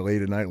down there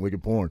late at night and look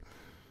at porn.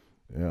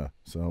 Yeah,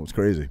 so it was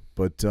crazy.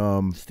 But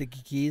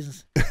sticky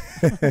keys.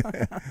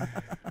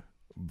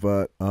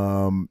 But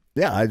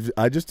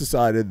I just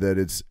decided that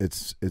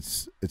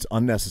it's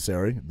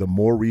unnecessary. The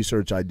more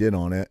research I did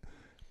on it,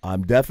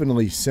 I'm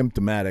definitely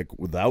symptomatic,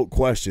 without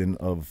question,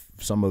 of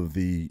some of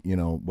the,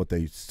 what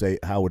they say,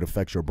 how it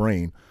affects your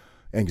brain.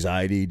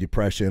 Anxiety,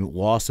 depression,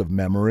 loss of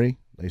memory,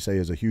 they say,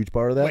 is a huge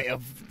part of that. Wait,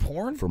 of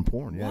porn? From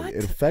porn, yeah. What?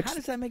 It affects, how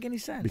does that make any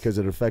sense? Because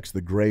it affects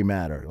the gray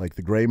matter. Like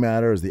the gray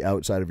matter is the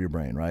outside of your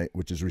brain, right?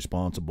 Which is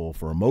responsible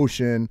for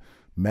emotion,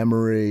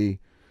 memory,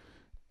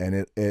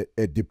 and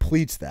it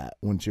depletes that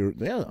once you're.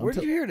 Yeah. Where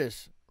did you hear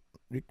this?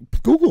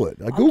 Google it.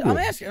 I'm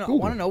asking. I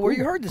want to know where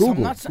you heard this.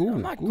 I'm not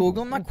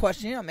Googling. I'm not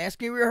questioning. I'm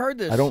asking you where you heard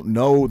this. I don't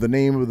know the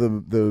name of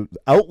the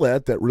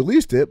outlet that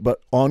released it, but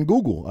on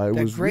Google,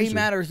 the gray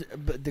matters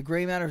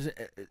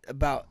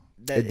about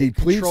that it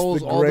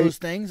controls all those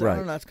things. Right, I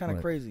don't know. That's kind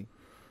of crazy.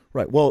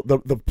 Right. Well,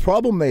 the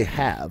problem they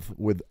have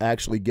with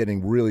actually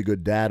getting really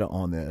good data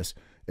on this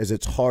is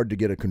it's hard to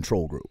get a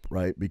control group,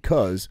 right?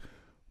 Because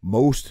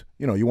most,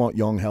 you want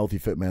young, healthy,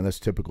 fit man. That's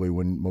typically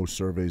when most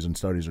surveys and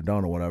studies are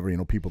done or whatever.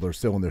 People that are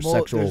still in their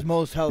sexual. There's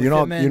most healthy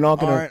fit men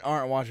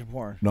aren't watching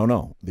porn.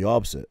 No, the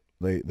opposite.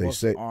 They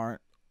say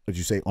aren't. Did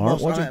you say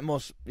aren't watching?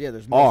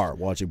 There's most are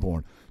watching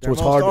porn. So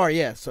it's hard.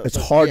 It's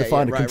hard to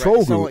find a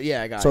control group.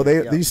 I got so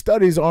it. These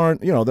studies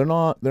aren't. They're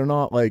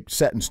not like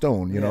set in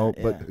stone.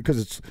 But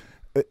because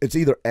it's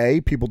either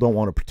A, people don't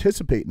want to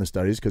participate in the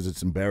studies because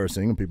it's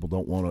embarrassing and people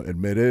don't want to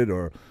admit it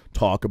or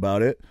talk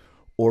about it,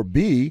 or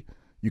B,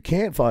 you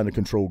can't find a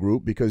control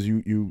group because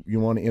you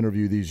want to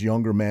interview these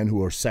younger men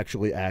who are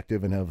sexually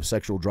active and have a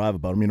sexual drive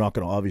about them. You're not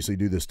going to obviously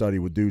do this study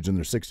with dudes in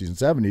their 60s and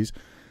 70s,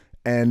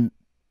 and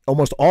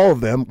almost all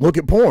of them look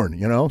at porn.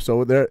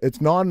 So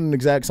it's not an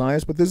exact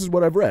science, but this is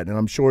what I've read, and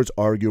I'm sure it's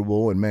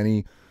arguable in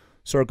many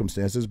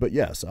circumstances. But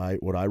yes,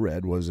 what I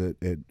read was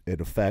it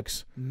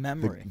affects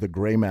memory, the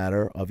gray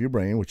matter of your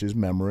brain, which is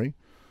memory,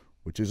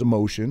 which is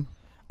emotion.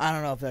 I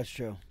don't know if that's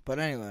true, but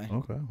anyway.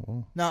 Okay,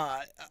 well, no,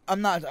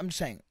 I'm not. I'm just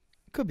saying.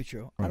 Could be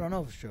true. Right. I don't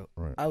know if it's true.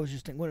 Right. I was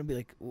just thinking, wouldn't it be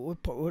like what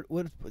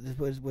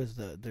was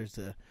there's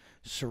the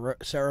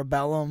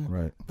cerebellum,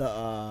 right?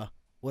 The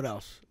what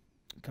else?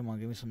 Come on,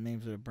 give me some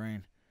names of the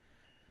brain.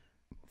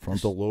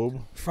 Frontal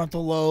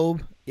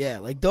lobe. Yeah,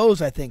 like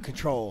those I think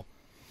control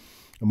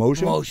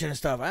emotion and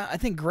stuff. I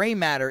think gray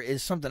matter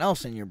is something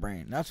else in your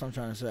brain. That's what I'm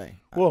trying to say.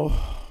 Well,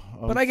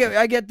 but I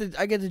get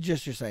the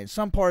gist you're saying.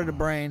 Some part of the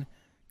brain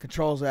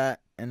controls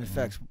that and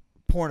affects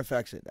porn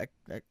affects it.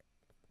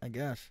 I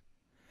guess.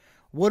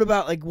 What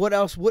about what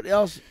else?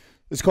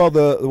 It's called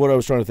what I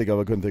was trying to think of.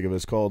 I couldn't think of it.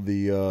 It's called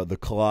the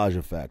collage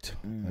effect,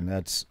 and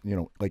that's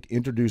like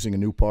introducing a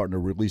new partner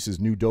releases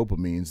new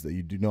dopamines that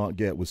you do not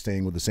get with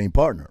staying with the same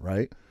partner,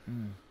 right?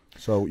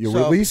 So you're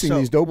releasing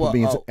these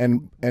dopamines,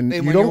 and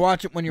you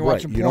don't when you're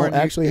watching porn, you don't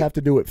actually have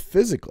to do it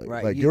physically.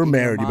 Right, like you're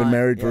married, you've been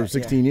married for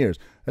 16 years.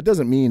 That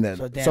doesn't mean that.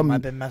 So damn,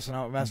 I've been messing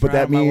around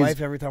with my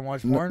wife every time I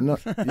watch porn.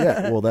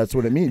 Well, that's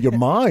what it means. Your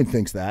mind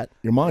thinks that.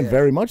 Your mind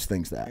very much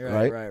thinks that,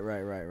 right?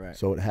 Right.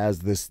 So it has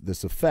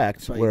this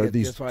effect where you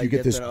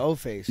get this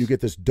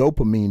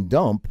dopamine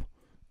dump,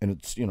 and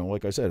it's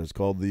like I said, it's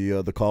called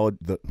the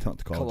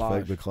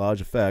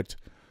collage effect.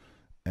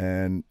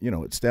 And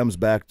it stems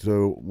back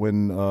to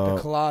when the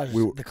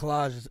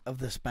collage of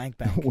the spank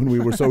bank. when we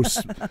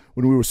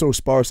were so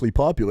sparsely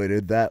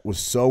populated, that was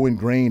so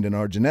ingrained in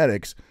our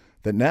genetics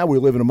that now we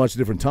live in a much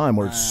different time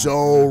where it's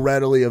so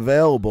readily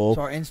available.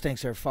 So our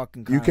instincts are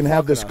fucking. You can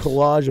have this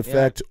collage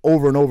effect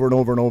over and over and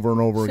over and over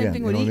and over again. Same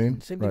thing with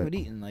eating. Same thing with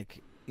eating.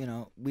 Like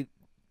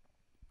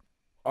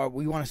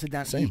we want to sit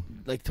down and eat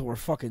like till we're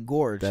fucking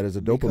gorged. That is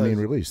a dopamine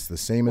release, the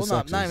same as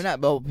sex. Not even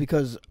that, but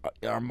because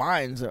our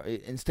minds are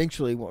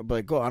instinctually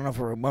like, I don't know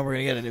when we're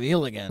gonna get a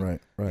meal again. Right.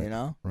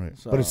 Right.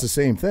 So, but it's the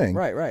same thing.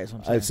 Right. That's what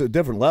I'm saying. It's a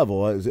different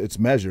level. It's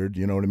measured.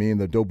 You know what I mean?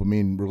 The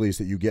dopamine release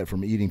that you get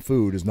from eating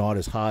food is not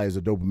as high as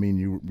the dopamine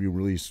you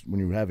release when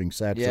you're having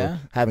sex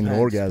or having an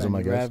orgasm.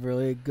 I guess. Have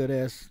really good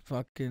ass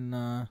fucking.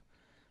 No,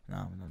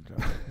 I'm not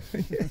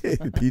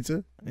joking.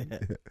 Pizza. Yeah.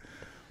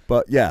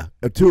 But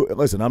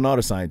listen, I'm not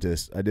a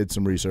scientist. I did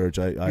some research.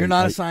 You're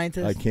not a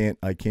scientist?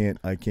 I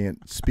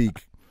can't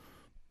speak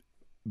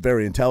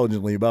very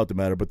intelligently about the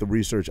matter, but the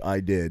research I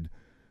did,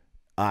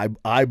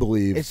 I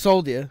believe it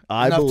sold you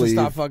enough to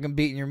stop fucking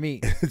beating your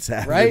meat.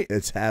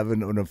 It's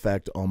having an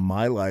effect on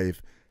my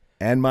life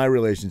and my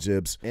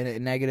relationships in a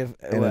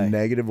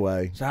negative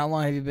way. So how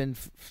long have you been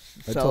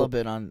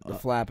celibate on the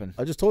flapping?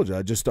 I just told you.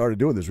 I just started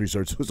doing this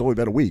research. It's only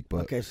been a week.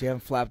 But okay, so you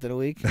haven't flapped in a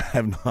week? I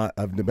have not.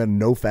 I've been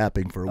no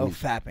fapping for a week.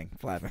 Flapping.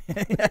 You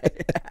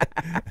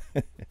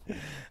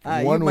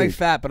might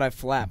fap, but I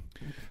flap.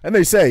 And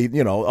they say,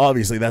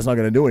 obviously that's not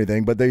going to do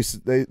anything. But they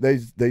say,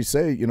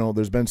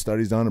 there's been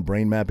studies done and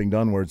brain mapping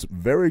done where it's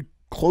very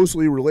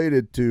closely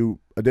related to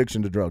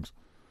addiction to drugs.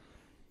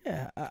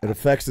 Yeah, it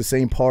affects the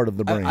same part of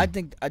the brain. I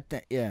think,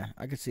 yeah,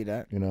 I could see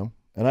that.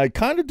 And I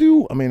kind of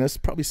do. I mean, this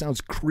probably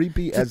sounds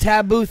creepy. It's a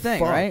taboo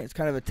thing, right? It's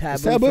kind of a taboo.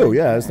 It's taboo, thing.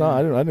 Yeah. It's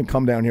not. I didn't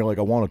come down here like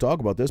I want to talk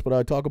about this, but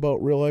I talk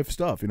about real life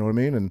stuff. You know what I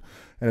mean? And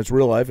it's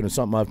real life, and it's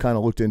something I've kind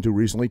of looked into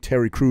recently.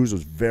 Terry Crews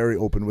was very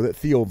open with it.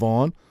 Theo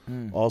Vaughn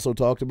also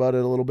talked about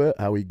it a little bit.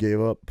 How he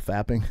gave up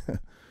fapping.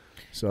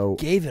 So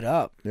gave it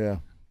up. Yeah.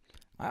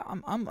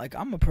 I'm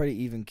a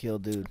pretty even keel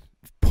dude.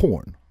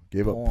 Porn.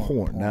 Gave up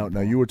porn.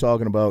 Now you were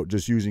talking about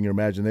just using your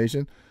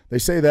imagination. They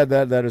say that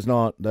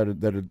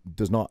it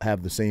does not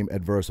have the same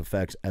adverse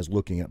effects as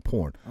looking at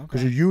porn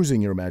because you're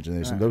using your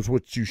imagination. That's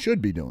what you should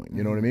be doing.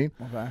 You know what I mean?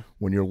 Okay.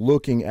 When you're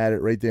looking at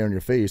it right there in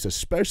your face,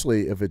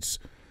 especially if it's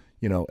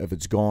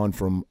gone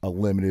from a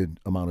limited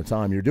amount of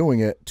time you're doing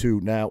it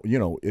to now.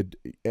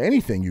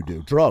 Anything you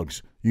do,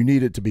 drugs, you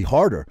need it to be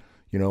harder.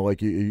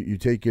 Like you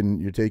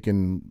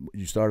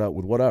start out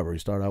with whatever. You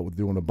start out with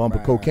doing a bump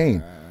of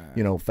cocaine.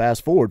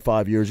 Fast forward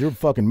 5 years, you're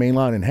fucking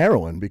mainlining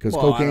heroin because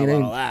cocaine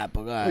ain't.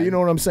 You know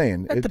what I'm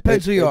saying? It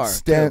depends who you are.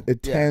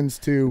 It tends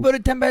to. But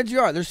it depends who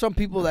you are. There's some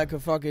people that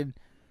could fucking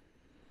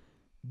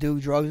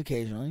do drugs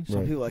occasionally.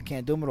 Some people that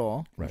can't do them at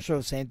all. Right. I'm sure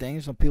the same thing.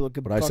 Some people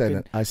could I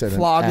said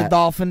flog a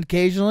dolphin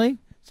occasionally.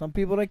 Some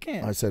people they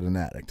can't. I said an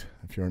addict.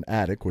 If you're an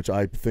addict, which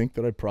I think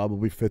that I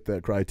probably fit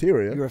that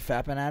criteria. You're a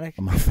fapping addict?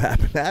 I'm a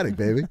fapping addict,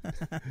 baby.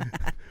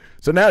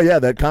 So now, yeah,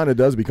 that kind of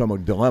does become a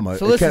dilemma.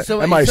 So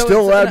listen, am I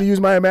still allowed to use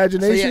my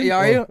imagination? So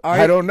are you?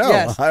 I don't know.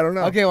 Yes. I don't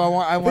know. Okay, well,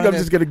 I think I'm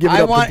just going to give it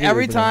up. I want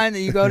every time that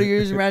you go to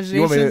use your imagination,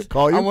 you want me to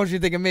call you? I want you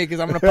to think of me because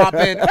I'm going to pop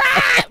in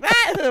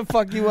and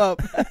fuck you up.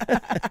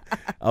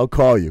 I'll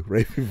call you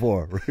right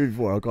before.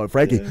 I'll call you.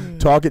 Frankie,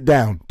 talk it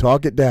down.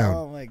 Talk it down.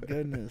 Oh, my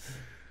goodness.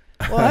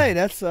 Well, hey,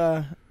 that's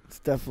it's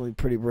definitely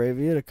pretty brave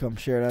of you to come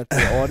share that to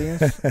the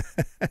audience.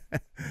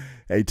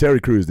 Hey, Terry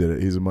Crews did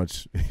it. He's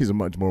a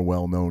much more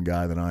well-known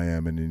guy than I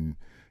am, and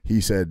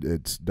he said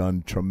it's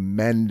done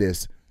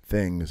tremendous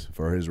things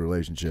for his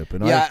relationship.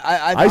 And yeah,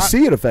 I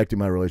see it affecting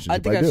my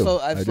relationship. I think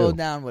I've slowed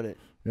down with it.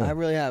 Yeah. I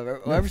really have.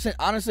 Ever since,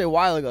 honestly, a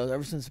while ago,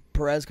 ever since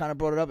Perez kind of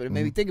brought it up, it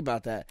made me think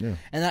about that. Yeah.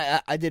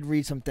 And I did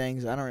read some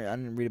things. I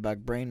didn't read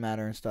about brain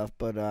matter and stuff,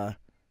 but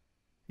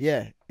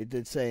yeah, it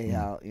did say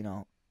how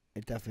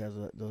it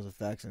definitely has those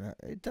effects, and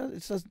it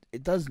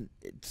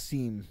doesn't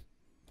seem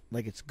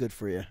like it's good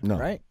for you. No,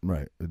 right?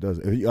 Right. It does.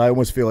 I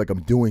almost feel like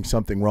I'm doing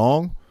something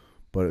wrong,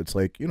 but it's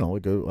like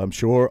I'm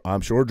sure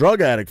a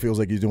drug addict feels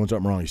like he's doing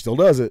something wrong. He still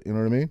does it. You know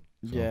what I mean?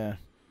 So, yeah.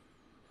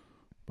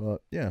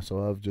 But yeah,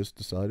 so I've just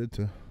decided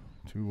to.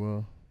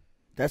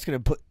 That's gonna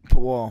put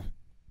no.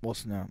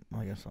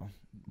 I guess I'll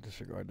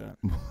disregard that.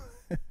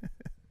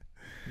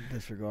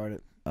 Disregard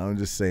it. I'm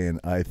just saying.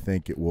 I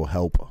think it will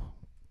help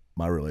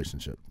my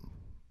relationship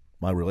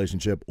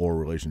or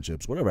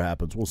relationships. Whatever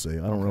happens, we'll see.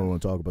 I don't really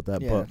want to talk about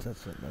that, but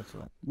that's it.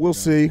 We'll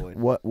see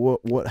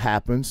what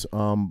happens.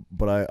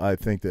 But I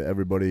think that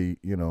everybody,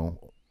 in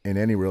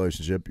any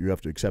relationship, you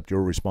have to accept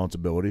your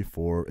responsibility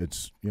for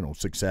its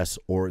success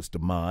or its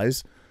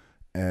demise,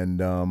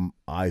 and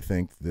I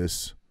think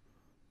this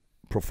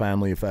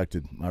profoundly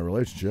affected my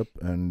relationship,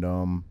 and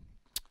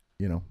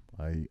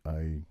I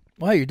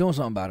well, you're doing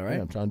something about it, right?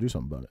 Yeah, I'm trying to do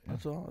something about it. Yeah.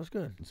 That's all. That's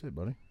good. That's it,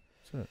 buddy.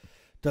 That's it.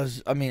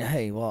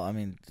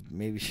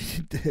 Maybe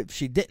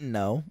she didn't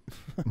know.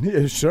 Yeah,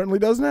 it certainly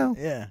does now.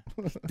 Yeah.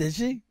 Did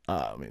she?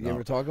 You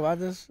ever talk about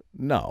this?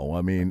 No.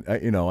 I mean,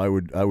 I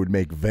would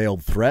make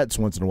veiled threats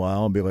once in a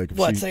while and be like,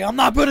 say I'm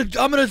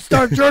gonna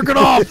start jerking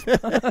off.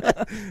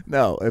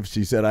 No, if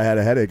she said I had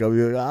a headache, I'll be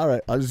like, all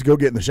right, I'll just go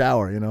get in the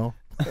shower.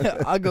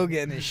 I'll go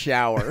get in the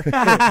shower.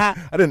 I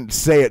didn't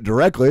say it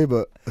directly,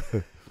 but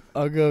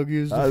I'll go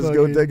use. I'll just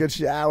go take a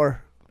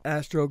shower.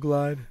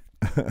 Astroglide.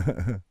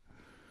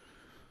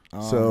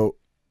 So,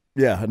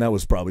 yeah, and that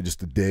was probably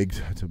just a dig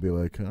to be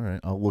like, all right,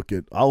 I'll look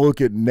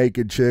at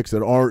naked chicks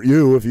that aren't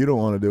you if you don't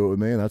want to do it with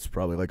me, and that's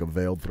probably like a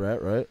veiled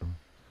threat, right?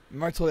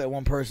 Remember I told you that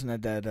one person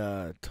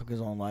that took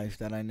his own life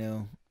that I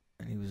knew,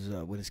 and he was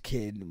with his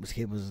kid. His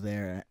kid was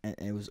there, and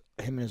it was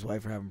him and his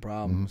wife were having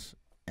problems,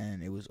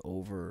 and it was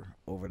over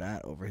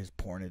his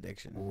porn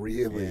addiction.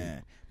 Really? Yeah,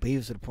 but he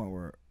was to the point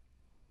where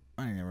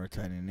I didn't ever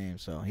tell you the name,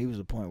 so he was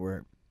at the point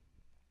where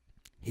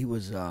he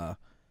was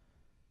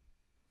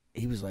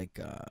like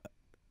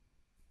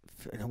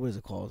what is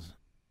it called?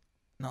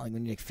 Not like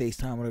when you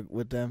FaceTime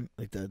with them,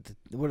 like the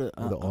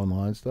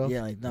online stuff.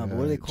 Yeah, like no, but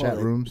what do they call chat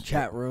it? rooms?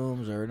 Chat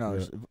rooms or no?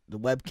 Yeah. The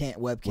webcam.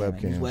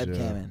 He's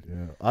webcamming.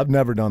 Yeah. I've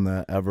never done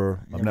that ever.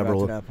 I've never got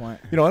to that point.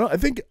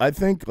 I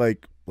think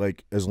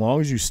like as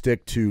long as you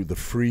stick to the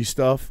free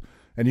stuff,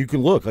 and you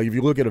can look, like if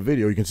you look at a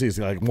video, you can see it's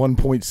like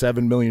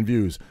 1.7 million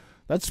views.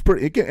 That's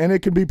pretty.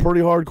 It can be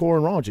pretty hardcore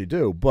and raunchy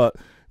too, but.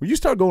 When you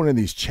start going in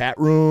these chat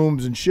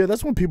rooms and shit,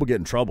 that's when people get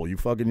in trouble. You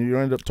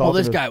end up talking. Well,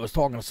 this guy was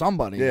talking to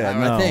somebody. Yeah,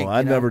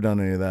 I've never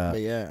done any of that.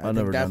 But yeah, I've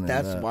never done any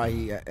of that. That's why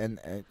he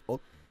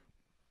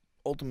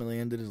ultimately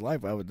ended his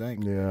life. I would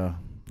think. Yeah,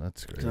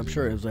 that's crazy. Because I'm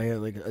sure it was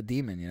like a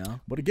demon,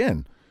 But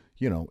again,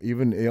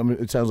 even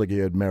it sounds like he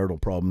had marital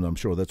problems. I'm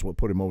sure that's what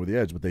put him over the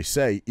edge. But they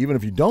say even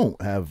if you don't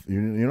have,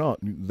 you're not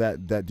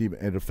that deep,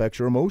 it affects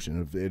your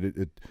emotion.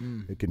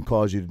 It can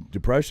cause you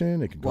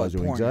depression. It can cause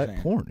you anxiety.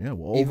 Porn, yeah.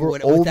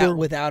 Well,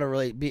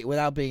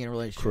 without being in a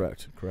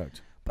relationship.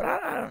 Correct. But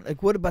I don't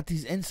like. What about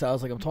these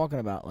incels? Like I'm talking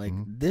about. Like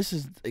this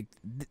is like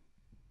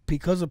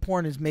because of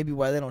porn is maybe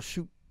why they don't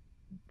shoot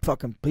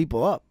fucking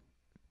people up.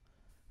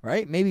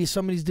 Right? Maybe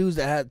some of these dudes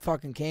that had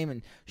fucking came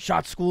and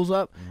shot schools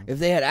up, if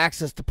they had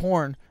access to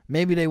porn,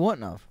 maybe they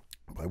wouldn't have.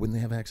 Why wouldn't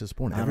they have access to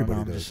porn? Everybody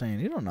does. I'm just saying.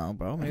 You don't know,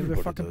 bro. Maybe their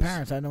fucking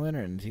parents had no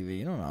internet and TV.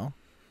 You don't know.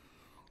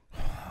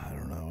 I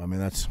don't know. I mean,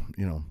 that's,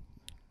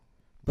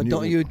 But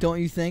don't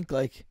you think,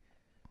 like,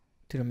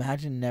 dude,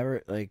 imagine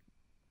never, like,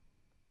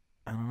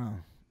 I don't know,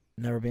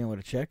 never being with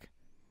a chick?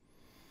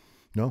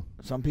 No.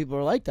 Some people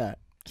are like that.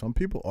 Some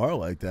people are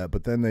like that,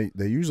 but then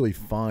they usually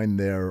find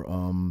their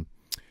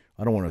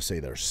I don't want to say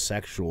their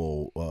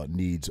sexual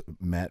needs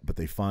met, but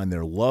they find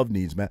their love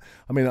needs met.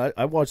 I mean,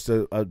 I watched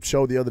a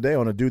show the other day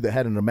on a dude that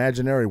had an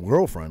imaginary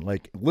girlfriend,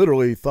 like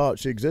literally thought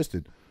she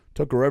existed.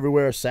 Took her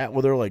everywhere, sat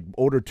with her, like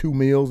ordered 2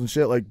 meals and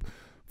shit. Like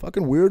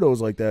fucking weirdos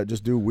like that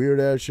just do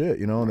weird ass shit,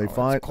 and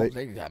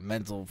they got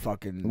mental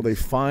fucking. Well, they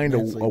find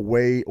a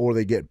way, or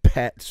they get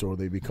pets, or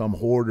they become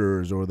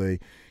hoarders, or they,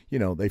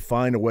 they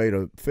find a way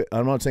to fit.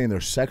 I'm not saying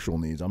their sexual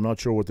needs. I'm not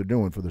sure what they're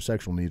doing for their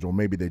sexual needs, or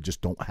maybe they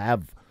just don't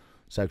have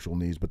sexual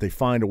needs, but they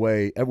find a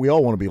way. We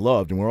all want to be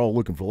loved, and we're all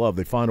looking for love.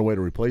 They find a way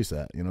to replace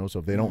that, So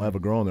if they don't have a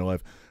girl in their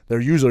life, they're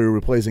usually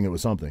replacing it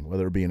with something,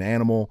 whether it be an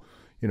animal.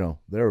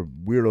 There are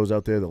weirdos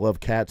out there that love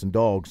cats and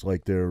dogs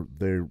like they're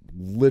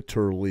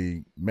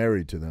literally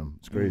married to them.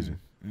 It's crazy.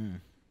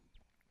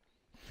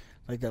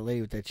 Like that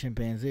lady with that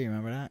chimpanzee,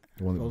 remember that?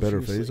 The one that bit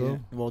her face off?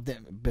 Well,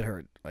 didn't bit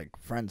her,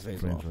 friend's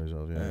face off.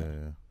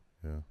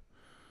 Yeah.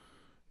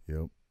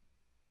 Yep.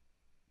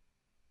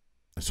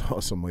 I saw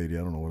some lady, I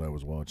don't know what I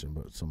was watching,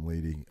 but some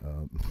lady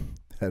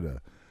had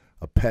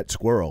a pet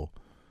squirrel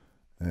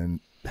and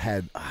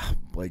had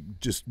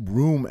just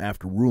room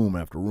after room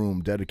after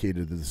room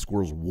dedicated to the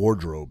squirrel's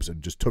wardrobes,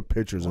 and just took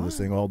pictures of this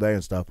thing all day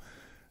and stuff.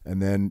 And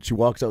then she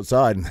walks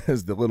outside, and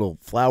there's the little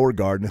flower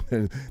garden.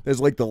 And there's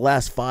the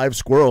last 5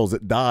 squirrels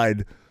that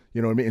died.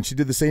 You know what I mean? And she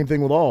did the same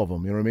thing with all of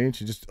them. You know what I mean?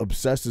 She just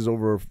obsesses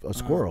over a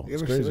squirrel.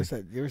 It's crazy.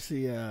 You ever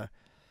see a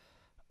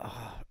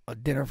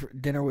dinner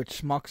with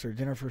Schmucks or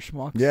Dinner for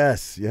Schmucks?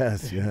 Yes.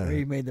 Where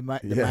he made the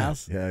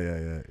mouse.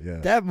 Yeah.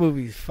 That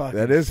movie's fucking.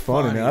 That is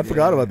funny, man. I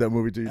forgot about that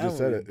movie till you just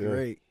said it.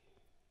 Great.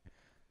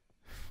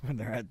 When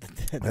they're at the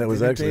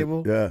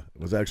table. Yeah, it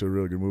was actually a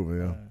really good movie.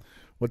 Yeah.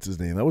 What's his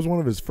name? That was one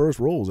of his first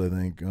roles, I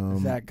think.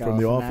 Is that from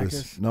The Office?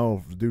 Office?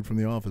 No, the dude from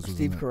The Office.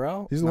 Steve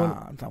Carell? He's the one.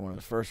 I'm talking one of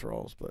his first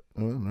roles, but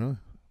really?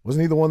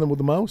 Wasn't he the one with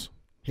the mouse?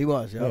 He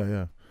was.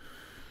 Yeah.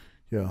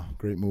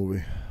 Great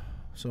movie.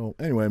 So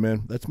anyway,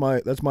 man, that's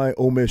my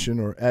omission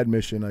or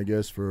admission, I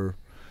guess, for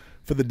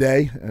the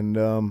day, and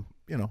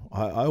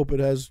I hope it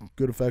has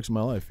good effects in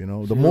my life.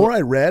 The more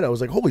I read, I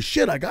was like, holy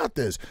shit, I got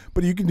this.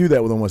 But you can do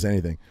that with almost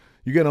anything.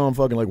 You get on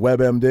fucking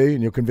WebMD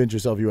and you'll convince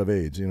yourself you have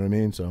AIDS. You know what I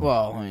mean? So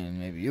well, I mean,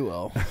 maybe you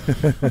will.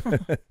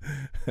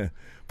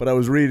 But I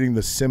was reading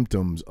the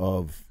symptoms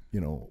of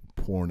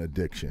porn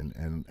addiction,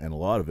 and a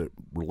lot of it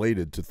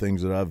related to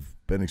things that I've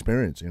been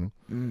experiencing.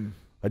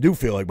 I do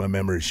feel like my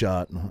memory's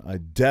shot. I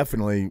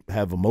definitely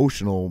have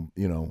emotional,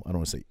 I don't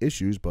want to say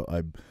issues, but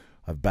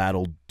I've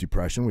battled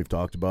depression. We've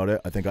talked about it.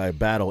 I think I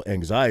battle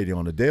anxiety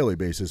on a daily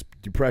basis.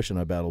 Depression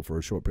I battled for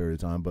a short period of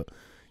time, but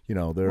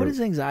what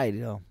is anxiety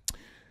though?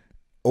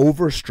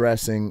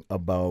 Overstressing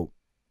about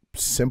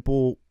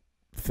simple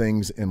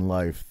things in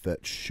life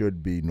that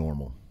should be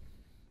normal.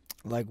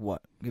 Like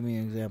what? Give me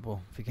an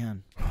example if you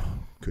can.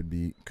 Could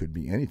be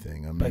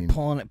anything. I mean,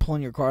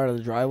 pulling your car out of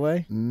the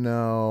driveway.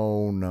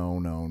 No.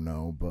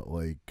 But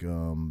like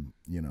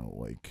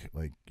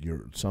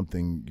you're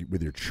something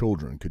with your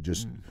children could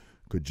just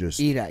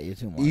eat at you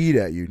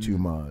too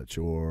much.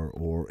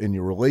 or in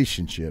your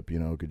relationship,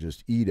 could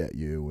just eat at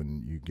you,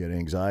 and you get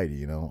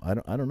anxiety. I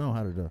don't know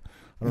how to do.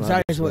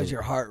 Anxiety is what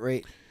your heart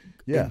rate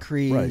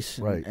increase.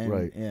 Right.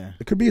 Yeah.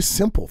 It could be a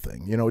simple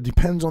thing. It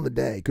depends on the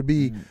day. It could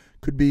be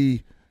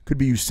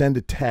you send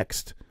a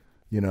text,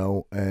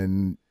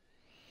 and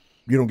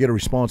you don't get a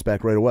response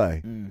back right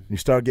away. You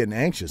start getting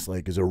anxious.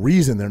 Like, is there a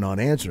reason they're not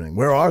answering?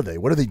 Where are they?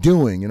 What are they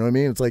doing? You know what I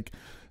mean? It's like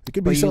it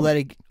could be. But you let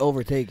it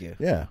overtake you.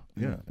 Yeah.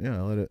 I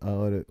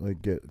let it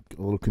like get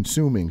a little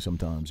consuming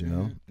sometimes.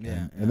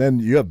 Yeah. And then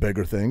you have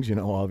bigger things.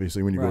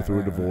 Obviously when you go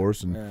through a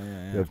divorce and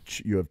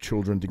you have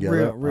children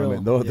together. Real, I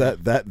mean,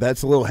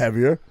 that's a little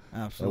heavier.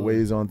 Absolutely. It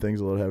weighs on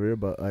things a little heavier,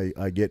 but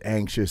I get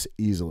anxious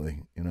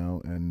easily.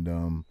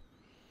 And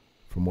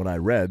from what I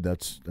read,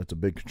 that's a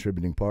big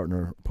contributing part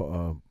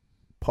of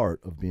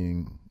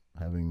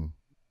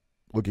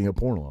looking at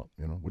porn a lot,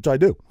 which I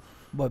do.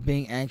 But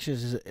being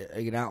anxious is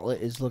an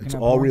outlet is looking. It's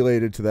at all porn?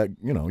 related to that.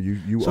 So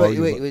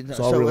it's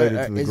all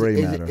related to the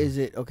gray matter. Is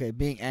it okay?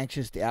 Being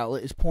anxious, the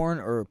outlet is porn,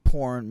 or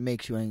porn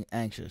makes you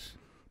anxious?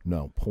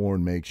 No,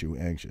 porn makes you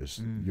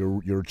anxious.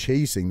 You're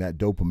chasing that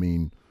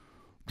dopamine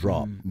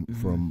drop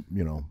from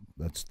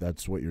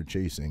that's what you're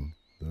chasing.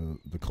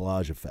 The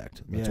collage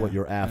effect. That's what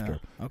you're after.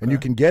 Yeah. Okay. And you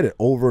can get it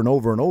over and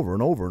over and over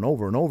and over and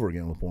over and over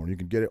again with porn. You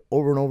can get it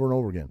over and over and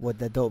over again. What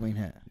that dopamine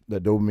hit?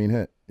 That dopamine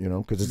hit,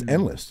 because it's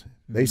endless.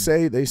 They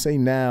say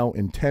now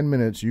in 10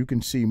 minutes you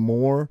can see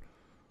more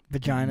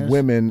vaginas,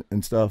 women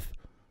and stuff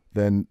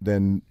than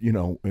men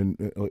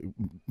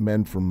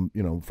from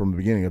the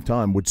beginning of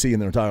time would see in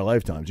their entire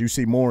lifetimes. You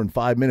see more in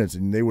 5 minutes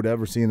than they would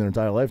ever see in their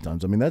entire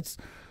lifetimes. I mean, that's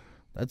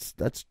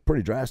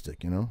pretty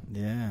drastic,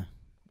 Yeah.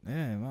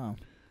 Wow.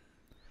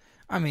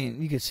 I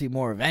mean, you could see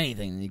more of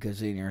anything than you could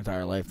see in your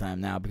entire lifetime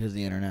now because of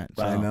the internet.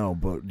 So. I know,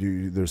 but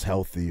there's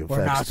healthy effects.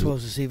 We're not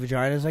supposed to see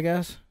vaginas, I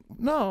guess.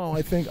 No,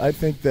 I think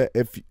that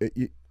if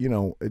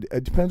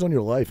it depends on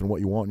your life and what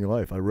you want in your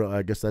life.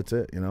 I guess that's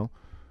it.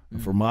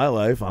 For my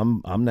life,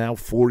 I'm now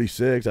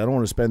 46. I don't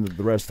want to spend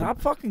the rest.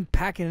 Stop fucking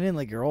packing it in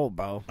like you're old,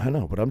 bro. I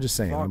know, but I'm just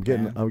saying. I'm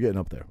getting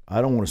up there.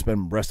 I don't want to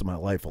spend the rest of my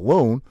life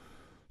alone.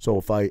 So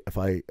if I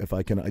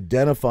can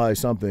identify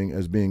something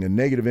as being a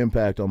negative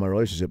impact on my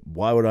relationship,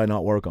 why would I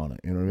not work on it?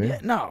 You know what I mean? Yeah,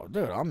 no,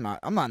 dude, I'm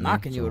not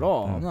knocking you at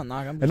all. I'm not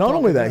knocking. And not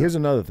only that, here's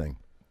another thing.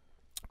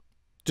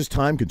 just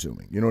time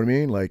consuming. You know what I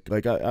mean? Like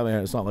I mean,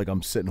 it's not like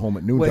I'm sitting home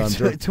at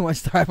noontime. Wait, too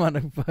much time on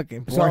a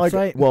fucking it's not porn like,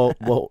 site?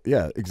 well,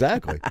 yeah,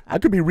 exactly. I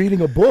could be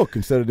reading a book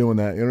instead of doing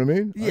that. You know what I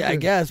mean? Yeah, I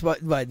guess.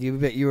 But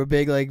you were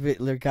big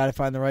like gotta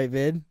find the right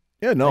vid.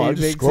 Yeah, no, I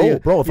just big, scroll, so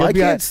bro. If I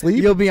can't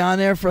sleep, you'll be on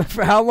there for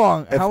how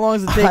long? How long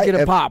does it take you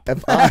to pop?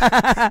 If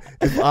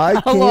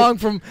I how long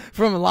from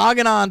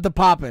logging on to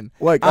popping?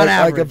 Like on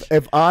average.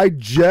 If I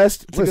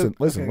just listen.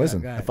 Go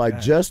If I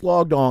just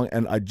logged on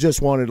and I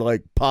just wanted to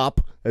like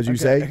pop, as you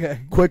say,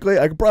 quickly,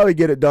 I could probably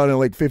get it done in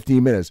like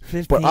 15 minutes.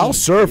 But I'll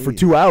surf for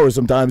 2 hours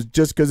sometimes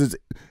just because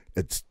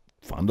it's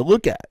fun to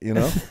look at, you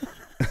know.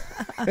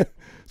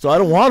 So I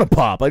don't want to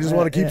pop. I just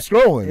want to keep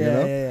scrolling, you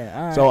know.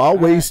 Yeah. So I'll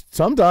waste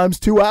sometimes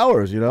 2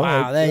 hours, you know.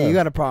 Wow, like, you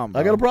got a problem.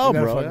 Bro. I got a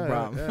problem, you got bro.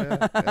 A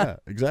fucking problem. Yeah,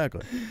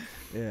 exactly.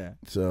 Yeah.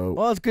 So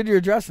well, it's good you're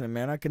addressing it,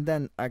 man. I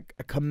commend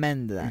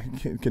that.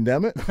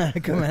 Condemn it. I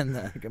commend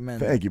that.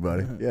 Thank you,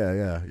 buddy.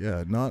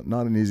 Yeah. Not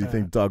an easy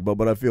thing to talk about,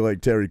 but I feel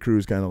like Terry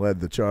Crews kind of led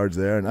the charge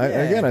there. And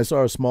I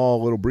saw a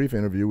small little brief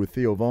interview with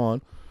Theo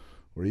Vaughn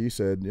where he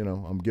said, you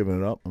know, I'm giving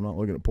it up. I'm not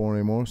looking at porn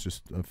anymore. It's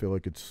just I feel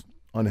like it's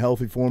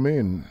unhealthy for me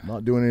and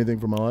not doing anything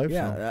for my life.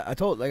 Yeah,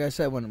 so. Like I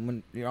said,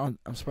 when you're on,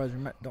 I'm surprised you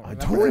don't remember. I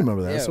don't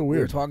remember that. Yeah, That's so weird.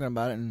 We were talking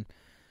about it, and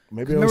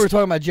maybe we were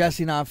talking about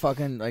Jesse not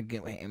fucking like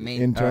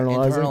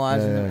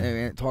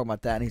internalizing and talking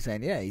about that, and he's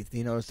saying,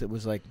 he noticed it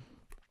was like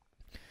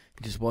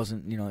he just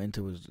wasn't, you know,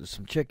 into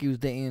some chick he was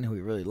dating who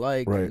he really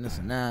liked, and this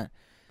and that,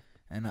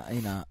 and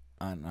I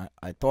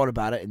thought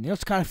about it, and you know,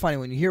 it's kind of funny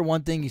when you hear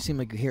one thing, you seem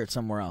like you hear it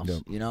somewhere else,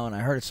 you know, and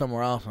I heard it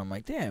somewhere else, and I'm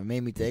like, damn, it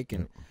made me think,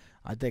 and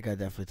I think I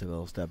definitely took a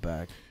little step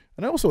back.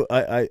 And also,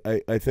 I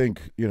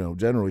think, you know,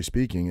 generally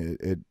speaking,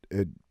 it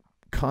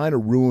kind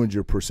of ruins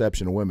your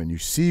perception of women. You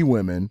see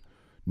women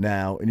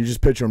now, and you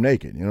just picture them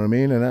naked. You know what I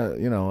mean? And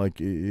that, you know, like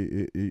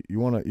you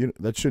want to.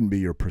 That shouldn't be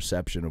your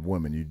perception of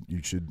women.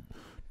 You should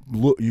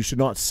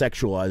not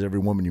sexualize every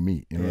woman you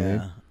meet. You know what I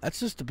mean? That's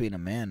just being a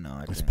man,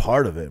 though. It's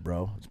part of it,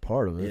 bro. It's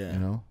part of it. Yeah. You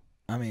know.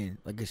 I mean,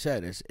 like I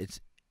said,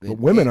 But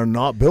women are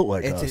not built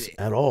like us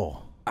at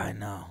all. I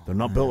know. They're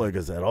not built like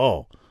us at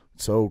all.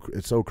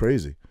 It's so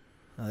crazy.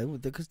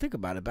 Because think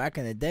about it. Back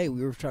in the day,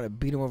 we were trying to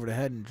beat them over the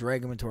head and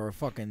drag them into our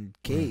fucking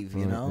cave.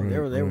 You know,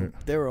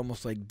 they were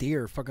almost like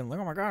deer. Fucking like,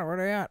 oh my god, where are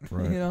they at?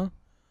 Right. You know.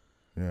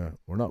 Yeah,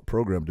 we're not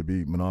programmed to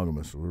be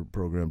monogamous. We're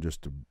programmed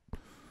just to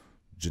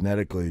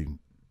genetically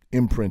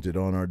imprinted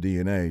on our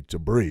DNA to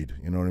breed.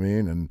 You know what I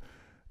mean?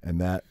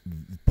 And that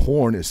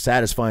porn is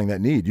satisfying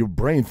that need. Your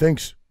brain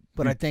thinks.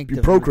 But I think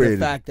the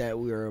fact that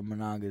we were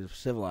monogamous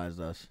civilized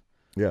us.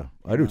 Yeah,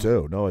 I do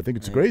too. No, I think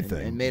it's a great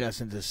thing. It made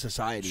us into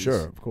society.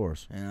 Sure, of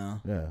course. You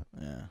know?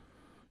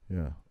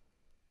 Yeah.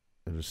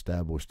 It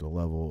established a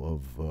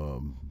level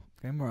of...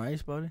 Any more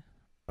ice, buddy?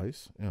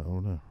 Ice? Yeah, oh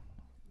no.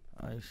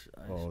 Ice.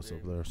 Oh, it's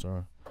up there,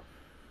 sorry.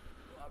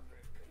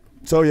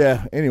 So,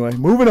 yeah, anyway,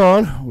 moving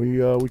on.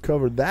 We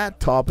covered that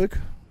topic.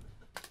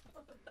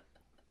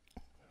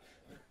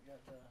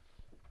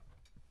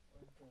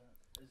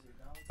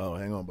 Oh,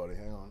 hang on, buddy.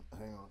 Hang on.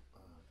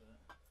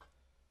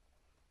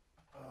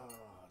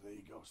 There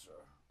you go, sir.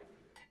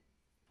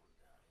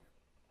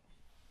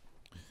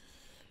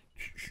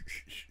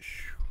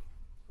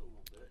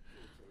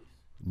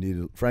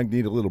 Frank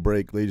needed a little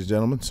break, ladies and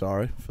gentlemen.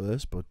 Sorry for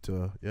this, but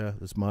yeah,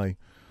 this my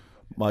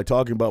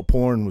talking about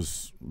porn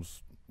was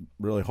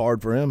really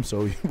hard for him.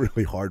 So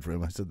really hard for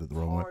him. I said that the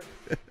wrong way.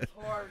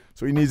 Hard.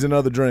 So he needs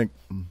another drink.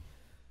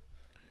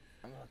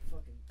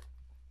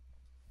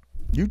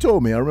 You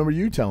told me. I remember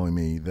you telling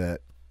me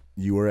that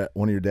you were at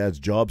one of your dad's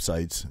job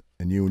sites,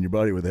 and you and your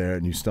buddy were there,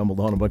 and you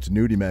stumbled on a bunch of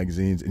nudie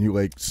magazines, and you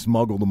like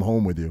smuggled them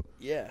home with you.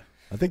 Yeah.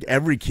 I think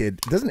every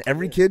kid doesn't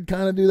kid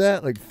kind of do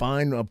that, like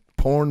find a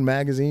porn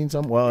magazine.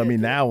 I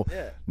mean now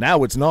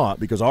it's not,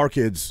 because our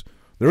kids,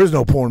 there is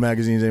no porn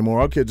magazines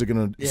anymore. Our kids are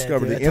gonna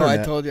discover the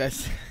internet. I told you.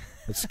 It's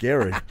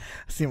scary. I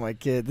see my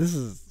kid. This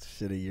is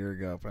shit a year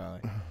ago,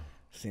 probably.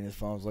 Seen his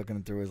phone, was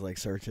looking through his like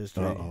search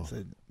history.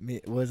 Said,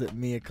 was it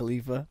Mia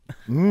Khalifa?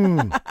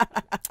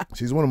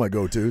 She's one of my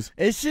go-tos.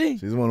 Is she?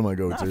 She's one of my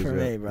go-tos. Not for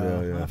me,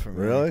 bro. Yeah. Not for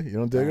me. Really? You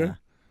don't dig her?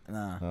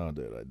 Nah. Oh,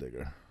 dude, I dig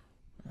her.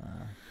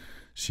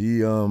 She,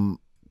 who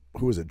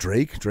was it?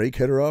 Drake? Drake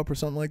hit her up or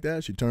something like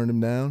that. She turned him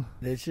down.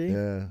 Did she?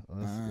 Yeah. I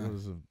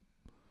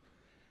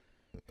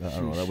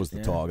don't know. That was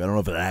the talk. I don't know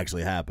if it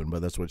actually happened,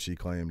 but that's what she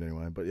claimed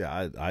anyway. But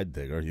yeah, I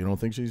dig her. You don't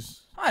think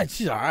she's?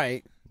 She's all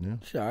right. Yeah.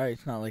 She's all right.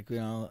 It's not like, you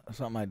know,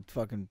 something I'd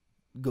fucking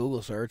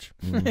Google search.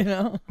 You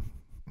know.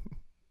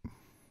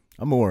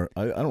 I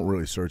don't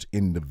really search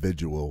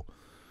individual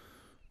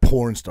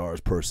porn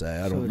stars per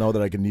se. I don't know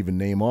that I can even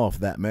name off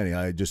that many.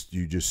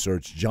 You just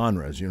search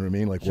genres. You know what I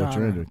mean? Like what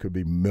you're into. It could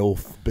be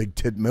MILF, big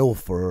tit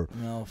MILF, or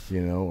MILF.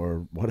 You know,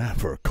 or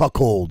whatever.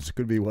 Cuckolds. It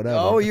could be whatever.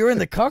 Oh, you're in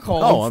the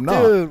cuckolds. No, I'm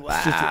not. Dude,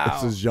 wow.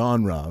 It's a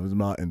genre. I'm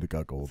not into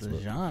cuckolds.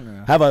 It's a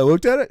genre. Have I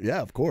looked at it?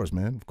 Yeah, of course,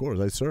 man. Of course,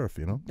 I surf.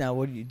 You know. Now,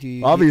 what do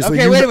you? Obviously,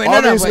 okay, wait a minute.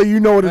 Obviously, you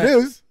know what it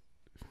is.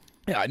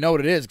 Yeah, I know what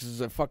it is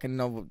because I fucking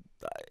know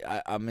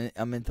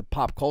I'm into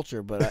pop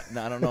culture, but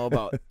I don't know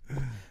about.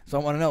 So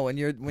I want to know when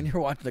you're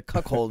watching the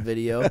cuckold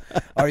video,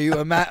 are you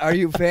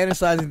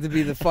fantasizing to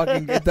be the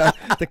fucking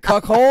the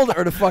cuckold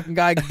or the fucking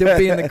guy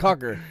being the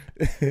cucker?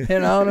 You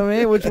know what I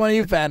mean? Which one are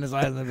you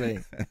fantasizing to be?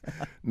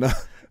 No,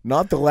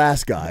 not the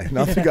last guy,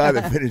 not the guy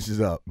that finishes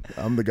up.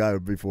 I'm the guy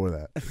before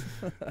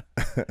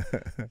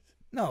that.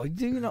 No,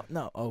 do you know?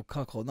 No, oh,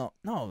 cuckold. No,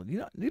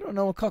 you don't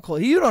know what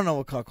cuckold. You don't know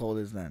what cuckold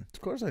is then.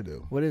 Of course I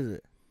do. What is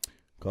it?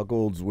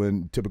 Cuckold's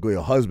when typically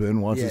a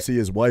husband wants Yeah. to see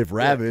his wife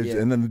ravaged,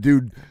 Yeah. and then the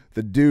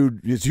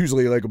dude, it's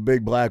usually like a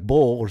big black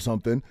bull or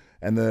something,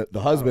 and the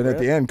husband at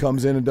really? the end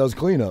comes in and does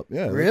cleanup.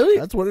 Yeah, Really?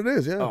 That's what it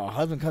is. Yeah. Oh,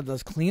 husband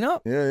does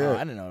cleanup? Yeah, yeah. Oh, I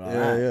didn't know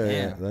that.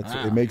 Yeah. That's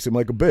Wow. it. Makes him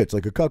like a bitch,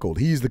 like a cuckold.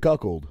 He's the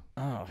cuckold.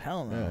 Oh,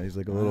 hell no. Yeah, he's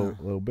like a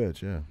little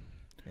bitch. Yeah.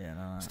 Yeah,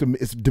 no.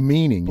 It's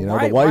demeaning. You know,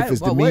 Why- the wife why-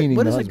 is what- demeaning.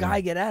 What the does a husband.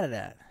 guy get out of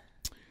that?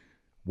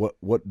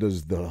 What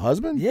does the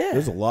husband? Yeah.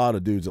 There's a lot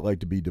of dudes that like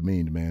to be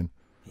demeaned, man.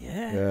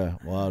 Yeah. Yeah,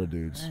 a lot of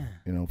dudes. Yeah.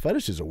 You know,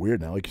 fetishes are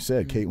weird now. Like you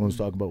said, Caitlin's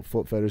talking about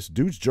foot fetish.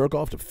 Dudes jerk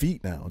off to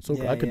feet now. It's so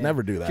Yeah, I could yeah.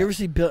 never do that. Did you ever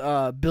see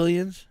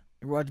Billions?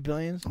 You ever watch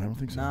Billions? I don't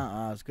think so.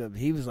 Nah, it's good.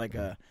 He was like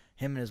him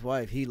and his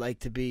wife. He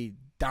liked to be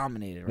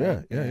dominated,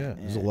 right? Yeah.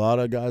 There's a lot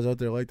of guys out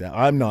there like that.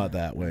 I'm not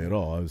that way at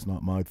all. It's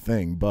not my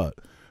thing, but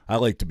I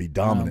like to be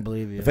dominant. I don't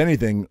believe you. If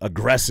anything,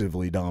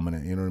 aggressively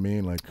dominant. You know what I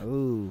mean? Like,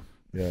 Ooh.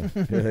 yeah.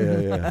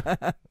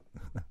 A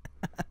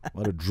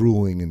lot of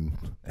drooling and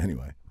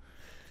anyway.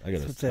 I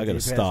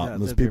gotta stop.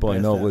 There's people I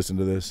know listen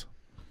to this.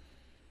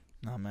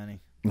 Not many.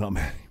 Not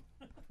many.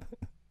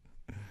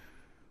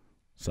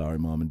 Sorry,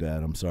 Mom and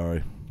Dad. I'm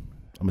sorry.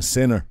 I'm a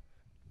sinner.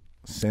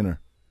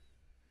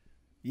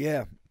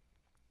 Yeah.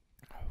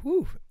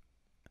 Whew.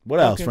 What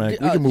else, Frank?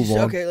 We can move on.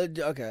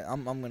 Okay.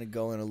 I'm gonna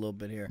go in a little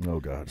bit here.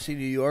 Oh God. See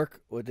New York,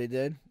 what they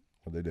did?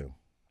 What'd they do?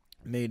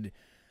 Made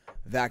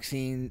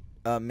vaccine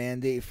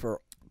mandate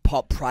for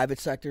private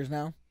sectors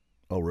now.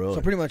 Oh, really?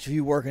 So pretty much, if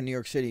you work in New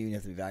York City, you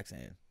have to be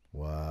vaccinated.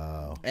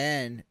 Wow.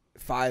 And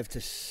 5 to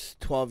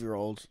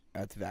 12-year-olds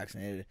have to be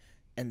vaccinated,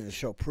 and they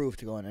show proof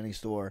to go in any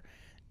store,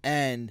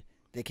 and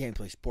they can't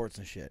play sports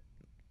and shit.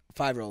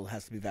 5-year-old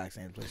has to be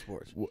vaccinated to play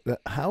sports.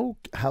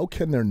 How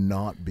can there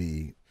not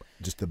be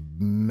just a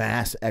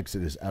mass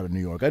exodus out of New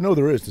York? I know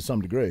there is to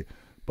some degree,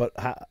 but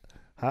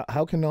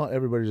how can not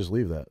everybody just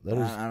leave that? That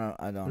is, I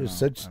don't know. There's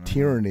such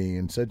tyranny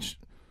and such,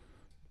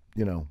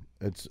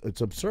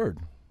 it's absurd.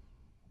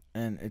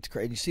 And it's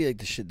crazy. You see like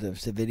the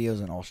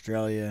videos in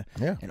Australia,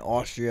 in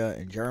Austria,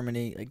 in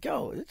Germany. Like,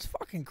 yo, it's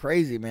fucking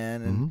crazy,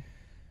 man. And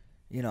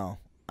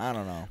I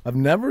don't know. I've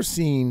never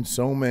seen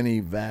so many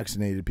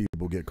vaccinated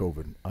people get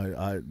COVID.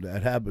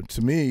 That happened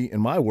to me in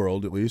my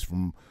world, at least.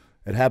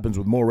 It happens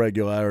with more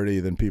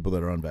regularity than people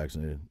that are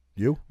unvaccinated.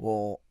 You?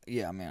 Well,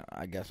 yeah. I mean,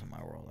 I guess in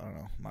my world, I don't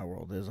know. My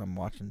world is I'm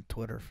watching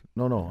Twitter.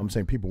 No. I'm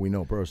saying people we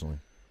know personally.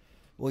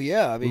 Well,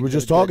 yeah. I mean, we were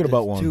just talking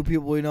about one. 2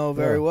 people we know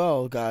very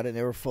well got it. And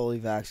they were fully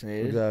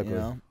vaccinated. Exactly.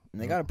 And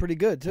they got it pretty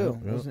good too.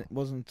 Yeah. It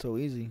wasn't so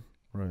easy.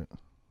 Right.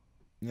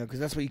 Because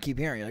that's what you keep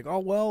hearing. You're like, oh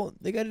well,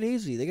 they got it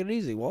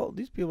easy. Well,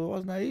 these people, it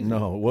wasn't that easy.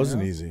 No, it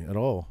wasn't easy at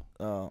all.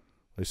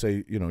 They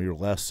say you're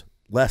less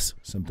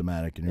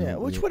symptomatic. And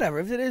whatever.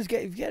 If it is,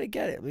 if you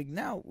get it. Like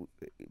now,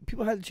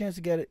 people had the chance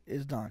to get it.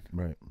 It's done.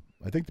 Right.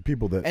 I think the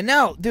people that and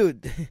now,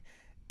 dude,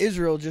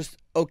 Israel just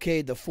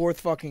okayed the 4th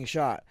fucking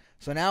shot.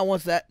 So now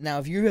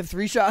if you have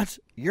 3 shots,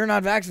 you're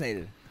not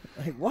vaccinated.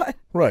 Like what?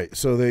 Right.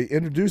 So they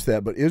introduced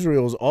that, but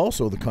Israel is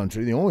also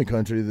the only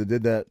country that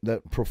did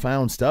that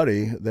profound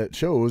study that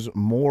shows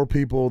more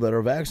people that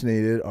are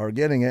vaccinated are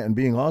getting it and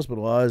being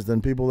hospitalized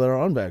than people that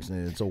are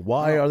unvaccinated. So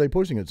why are they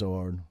pushing it so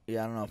hard?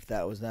 Yeah, I don't know if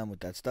that was them with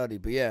that study,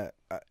 but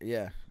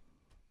yeah.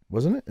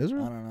 Wasn't it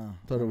Israel? I don't know.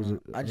 I thought it was.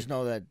 I just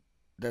know that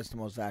that's the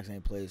most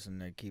vaccinated place,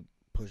 and they keep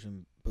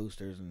pushing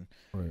boosters, and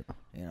right.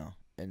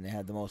 And they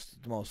had the most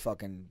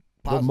fucking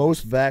positive. The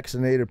most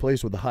vaccinated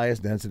place with the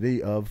highest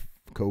density of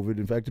COVID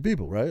infected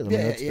people, right? I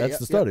mean, that's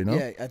the study, no?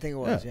 Yeah, I think it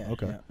was. Yeah.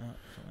 Okay. Yeah,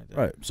 like that.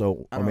 Right.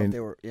 So I don't know if they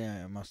were.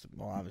 Yeah, it must have.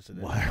 Well, obviously.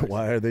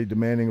 Why are they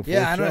demanding a 4th shot?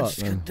 Yeah,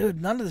 I know.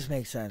 Dude, none of this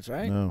makes sense,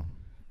 right? No.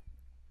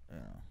 Yeah.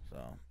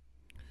 So.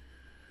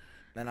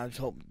 And I just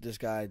hope this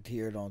guy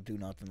here don't do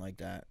nothing like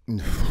that.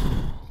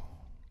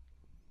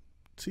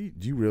 See,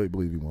 do you really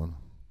believe he won?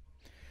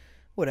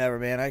 Whatever,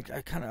 man. I'm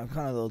kind of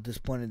a little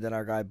disappointed that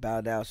our guy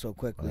bowed out so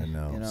quickly. I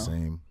know.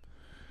 Same.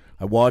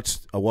 I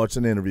watched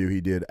an interview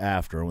he did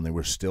after when they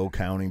were still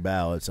counting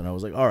ballots, and I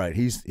was like, all right,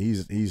 he's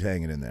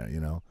hanging in there,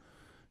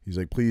 He's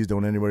like, please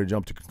don't anybody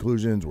jump to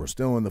conclusions. We're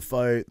still in the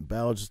fight. The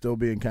ballots are still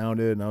being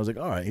counted, and I was like,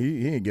 all right,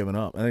 he ain't giving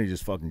up, and then he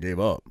just fucking gave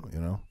up,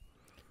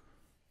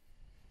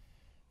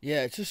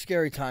 Yeah, it's just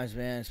scary times,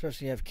 man.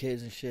 Especially you have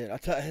kids and shit.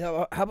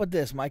 How about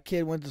this? My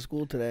kid went to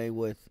school today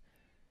with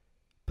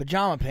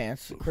pajama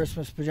pants,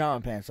 Christmas pajama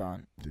pants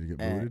on. Did he get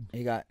booted?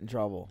 He got in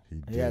trouble.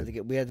 We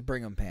had to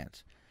bring him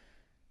pants.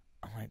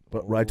 I'm like,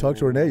 but I talked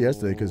to Renee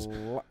yesterday because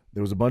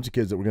there was a bunch of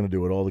kids that were going to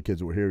do it. All the kids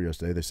that were here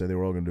yesterday, they said they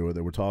were all going to do it.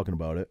 They were talking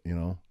about it,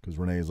 because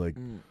Renee is like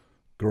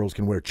girls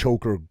can wear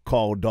choker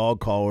dog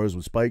collars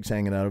with spikes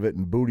hanging out of it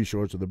and booty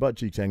shorts with their butt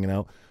cheeks hanging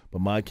out. But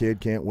my kid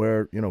can't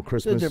wear,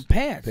 Christmas. Dude, they're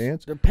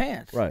pants. They're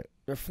pants. Right.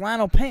 They're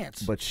flannel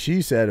pants. But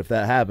she said if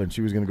that happened,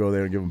 she was going to go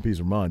there and give him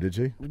peace of mind. Did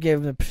she?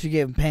 She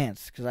gave him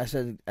pants because I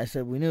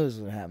said we knew this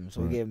was going to happen,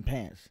 so we gave him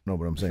pants. No,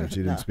 but I'm saying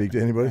she didn't speak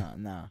to anybody.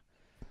 No.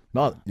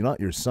 Not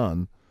your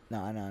son.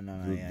 No.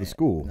 The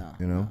school.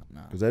 No.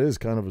 Because that is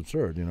kind of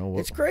absurd.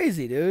 It's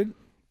crazy, dude.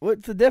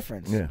 What's the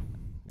difference? Yeah.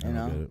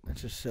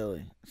 It's just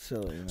silly.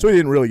 So he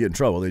didn't really get in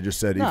trouble. They just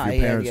said if your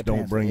parents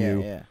don't bring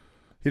you. Yeah.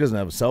 He doesn't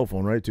have a cell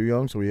phone, right? Too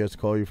young, so he has to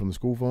call you from the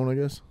school phone, I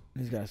guess?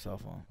 He's got a cell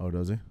phone. Oh,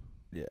 does he?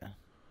 Yeah.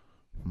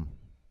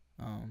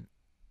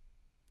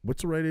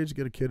 What's the right age to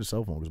get a kid a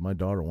cell phone? Because my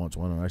daughter wants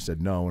one, and I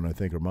said no, and I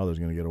think her mother's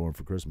going to get her one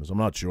for Christmas. I'm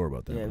not sure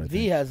about that. Yeah,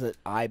 V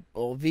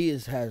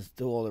has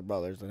 2 older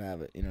brothers that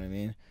have it. You know what I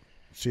mean?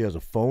 She has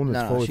a phone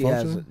that's fully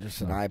functioning? functioning? Has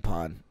just an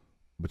iPod.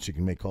 But she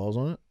can make calls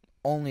on it?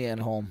 Only at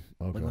home.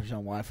 Okay. Like when she's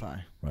on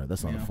Wi-Fi. Right,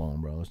 that's not a phone,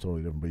 bro. That's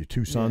totally different. But your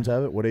 2 sons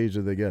have it? What age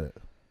did they get it?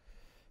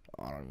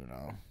 I don't even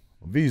know.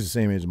 V's the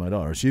same age as my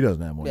daughter. She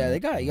doesn't have one. Yeah, they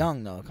got it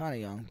young though, kind of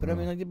young. But I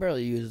mean, they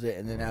barely used it,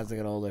 and then as they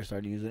got older, they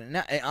started using it.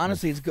 Now,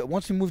 honestly, it's good.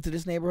 Once we moved to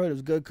this neighborhood, it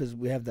was good because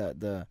we have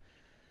the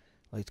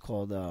like it's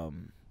called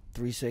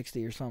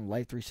 360 or something,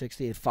 Light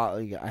 360.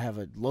 I have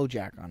a low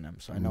jack on them,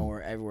 so I know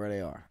everywhere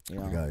they are. I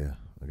got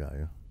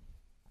you.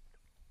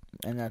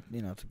 And that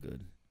it's good.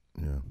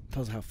 Yeah.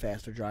 Tells how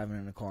fast they're driving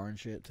in the car and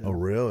shit too. Oh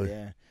really?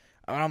 Yeah.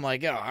 I'm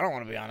like, I don't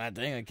want to be on that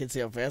thing. The kids see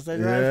how fast they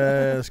drive.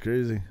 Yeah, that's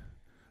crazy.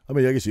 I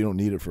mean, I guess you don't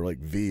need it for, like,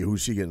 V.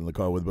 Who's she getting in the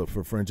car with? But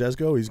for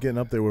Francesco, he's getting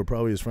up there where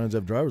probably his friends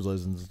have driver's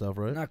license and stuff,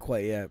 right? Not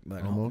quite yet,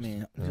 but almost. I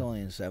mean, he's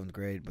only in 7th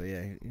grade. But,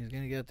 yeah, he's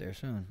going to get there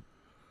soon.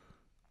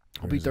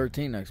 He'll be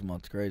 13 next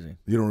month. It's crazy.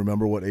 You don't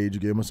remember what age you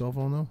gave him a cell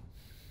phone, though?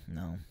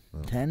 No.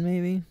 10,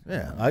 maybe?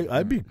 Yeah,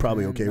 I'd be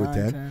probably 10, okay with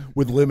 10. 10.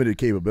 With limited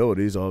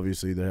capabilities,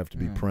 obviously, there have to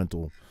be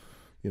parental,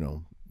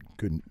 you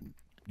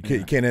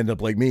can't end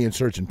up like me and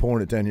searching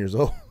porn at 10 years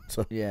old.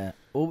 So. Yeah.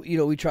 Well,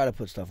 we try to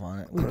put stuff on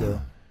it. We do.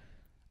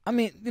 I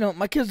mean,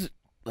 my kids...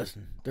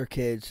 Listen, they're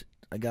kids.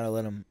 I gotta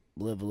let them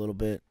live a little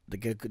bit.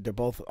 They're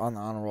both on the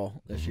honor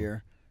roll this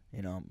year.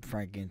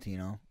 Frankie and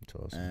Tino. That's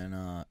awesome.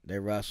 And they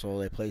wrestle.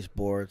 They play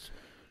sports.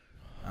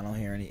 I don't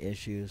hear any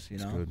issues.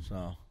 Good.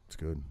 So it's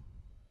good.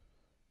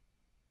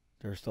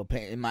 They're still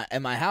paying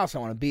in my house. I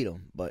want to beat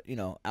them, but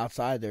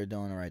outside they're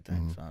doing the right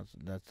thing. So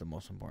that's the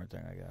most important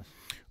thing, I guess.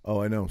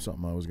 Oh, I know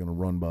something I was gonna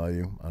run by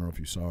you. I don't know if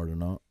you saw it or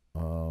not.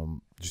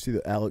 Did you see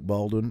the Alec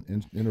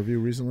Baldwin interview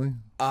recently?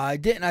 I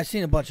didn't. I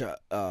seen a bunch of.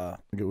 I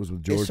think it was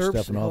with George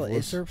Stephanopoulos.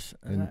 Excerpts.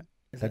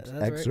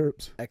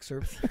 Excerpts.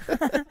 Excerpts.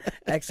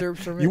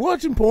 Excerpts from it. You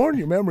watching porn?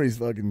 Your memory's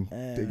fucking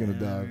taking a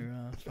dive.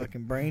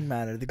 Fucking brain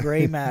matter, the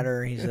gray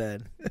matter. He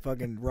said.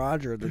 Fucking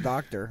Roger, the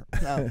doctor.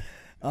 No.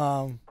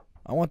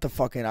 I want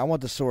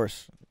the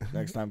source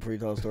next time before you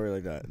tell a story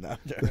like that. No, I'm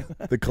joking.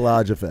 The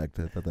collage effect.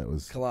 I thought that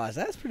was collage.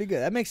 That's pretty good.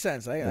 That makes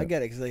sense. I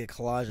get it because like a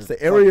collage. It's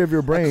the area of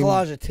your brain. A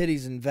collage of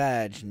titties and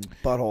vag and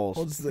buttholes.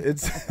 Well,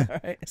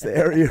 it's the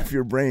area of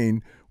your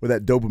brain where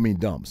that dopamine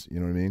dumps. You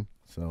know what I mean?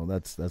 So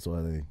that's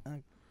why they.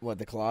 What,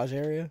 the collage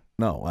area?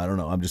 No, I don't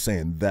know. I'm just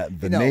saying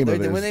that the name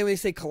of it. When they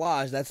say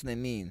collage, that's what they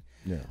mean.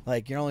 Yeah.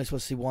 Like you're only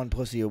supposed to see one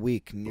pussy a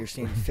week, and you're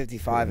seeing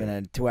 55 in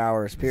a 2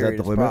 hours period. Is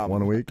that the limit?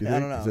 One a week? You think? I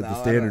don't know. Is that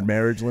the standard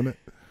marriage limit?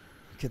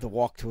 You have to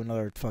walk to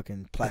another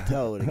fucking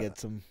plateau to get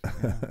some.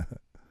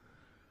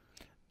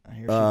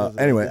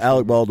 Anyway,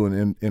 Alec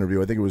Baldwin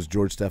interview. I think it was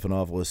George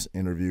Stephanopoulos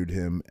interviewed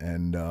him,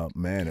 and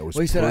man, it was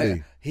pretty.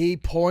 Said he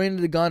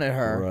pointed the gun at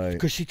her, right?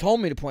 Because she told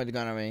me to point the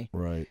gun at me,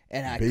 right?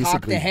 And I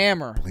cocked the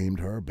hammer. Blamed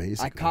her,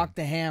 basically. I cocked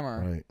the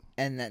hammer, right?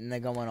 And then the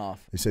gun went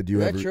off. He said, "Do you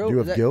have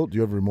guilt? Do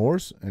you have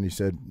remorse?" And he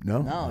said,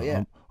 "No,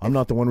 yeah, I'm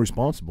not the one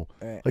responsible."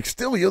 Right. Like,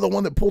 still, you're the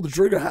one that pulled the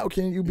trigger. How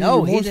can you be? No,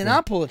 remorseful? he did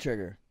not pull the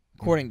trigger.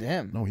 According to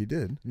him. No, he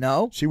did.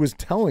 No. She was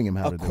telling him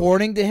how to do it.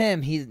 According to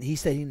him, he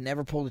said he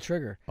never pulled the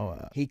trigger. Oh,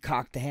 he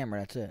cocked the hammer.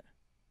 That's it.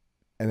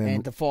 And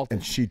then defaulted.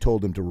 And she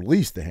told him to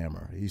release the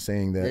hammer. He's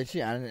saying that. Did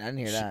she? I didn't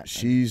hear that.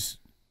 She's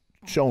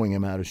showing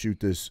him how to shoot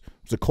this.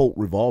 It's a Colt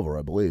revolver,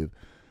 I believe.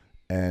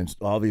 And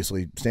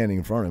obviously standing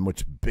in front of him,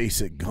 which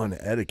basic gun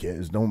etiquette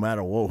is no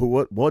matter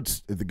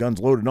what's if the gun's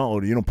loaded or not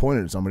loaded, you don't point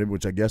it at somebody,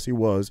 which I guess he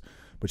was.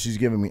 But she's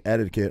giving me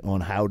etiquette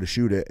on how to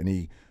shoot it, and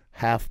he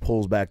half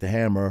pulls back the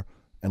hammer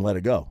and let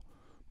it go.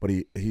 But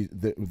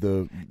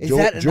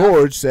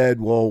George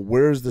said, "Well,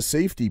 where's the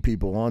safety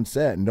people on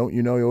set? And don't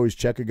you know you always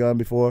check a gun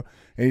before?"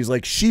 And he's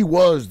like, "She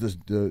was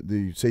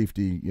the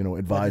safety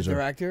advisor." The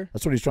director.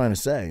 That's what he's trying to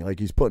say. Like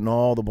he's putting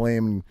all the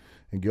blame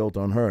and guilt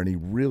on her, and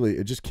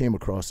it just came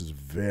across as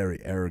very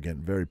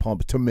arrogant, very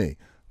pompous to me.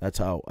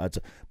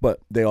 But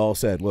they all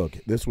said, "Look,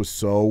 this was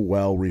so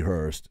well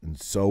rehearsed and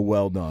so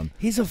well done."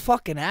 He's a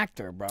fucking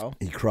actor, bro.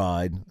 He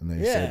cried, and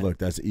they said, "Look,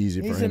 that's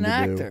easy for him to do." He's an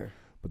actor.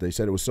 But they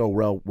said it was so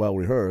well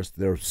rehearsed.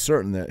 They're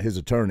certain that his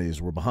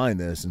attorneys were behind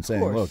this and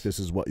saying, "Look, this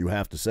is what you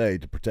have to say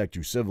to protect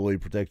you civilly,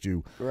 protect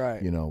you,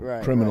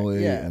 criminally."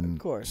 Right. Yeah, and of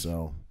course.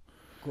 So,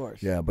 Of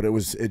course. Yeah, but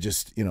it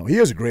just, you know, he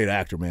is a great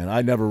actor, man.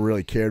 I never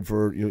really cared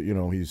for, you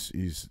know,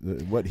 he's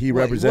what he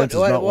represents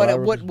is not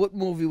what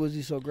movie was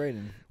he so great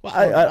in? Well,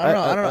 I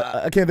don't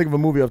know. I can't think of a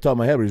movie off the top of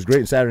my head, but he was great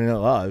in Saturday Night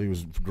Live. He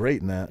was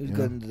great in that. He was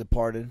good in The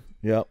Departed.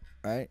 Yep.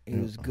 Right? He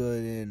was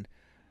good in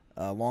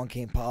Long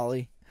Came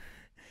Polly.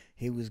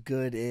 He was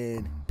good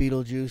in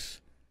Beetlejuice.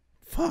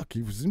 Fuck,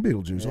 he was in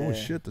Beetlejuice. Yeah. Holy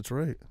shit, that's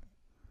right.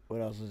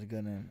 What else was he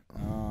good in?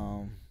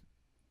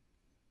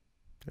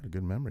 Got a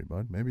good memory,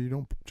 bud. Maybe you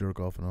don't jerk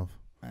off enough.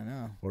 I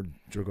know. Or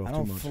jerk off I too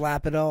don't much.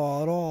 flap it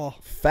all at all.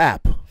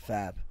 Fap.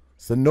 Fap.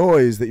 It's the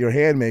noise that your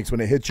hand makes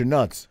when it hits your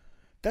nuts.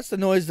 That's the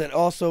noise that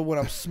also when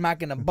I'm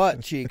smacking the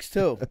butt cheeks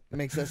too. It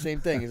makes that same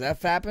thing. Is that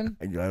fapping?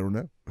 I don't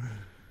know.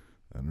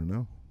 I don't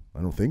know.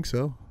 I don't think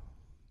so.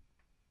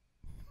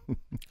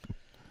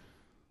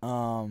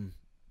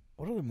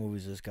 What other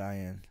movies is this guy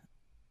in?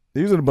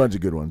 He was in a bunch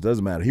of good ones.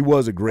 Doesn't matter. He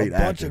was a great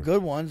actor. A bunch of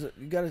good ones.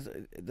 You got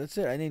to. That's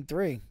it. I named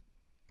 3.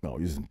 No,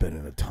 he's been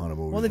in a ton of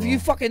movies. Well, if you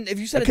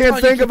said I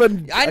can't think of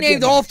a. I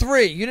named all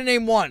 3. You didn't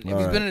name one. If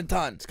he's been in a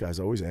ton. This guy's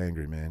always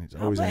angry, man. He's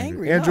always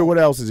angry. No. Andrew, what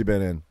else has he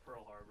been in?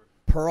 Pearl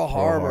Harbor. Pearl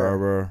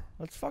Harbor.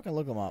 Let's fucking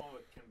look him up.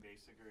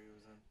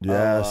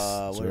 Yes,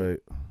 that's right.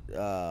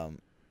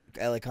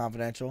 LA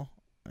Confidential.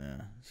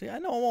 Yeah. See, I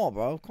know them all,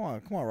 bro. Come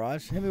on,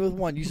 Raj. Hit me with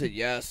one. You said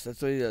yes.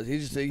 That's what he does. He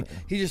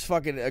just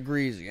fucking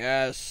agrees.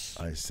 Yes.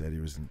 I said he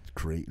was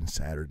great in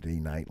Saturday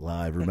Night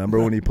Live. Remember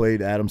when he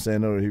played Adam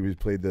Sandler? He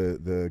played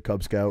the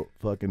Cub Scout.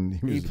 Fucking.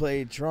 He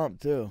played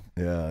Trump too.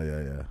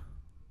 Yeah.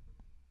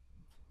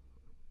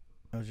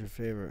 That was your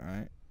favorite,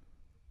 right?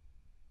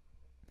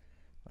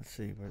 Let's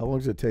see. How long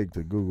does it take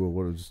to Google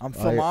what is? I'm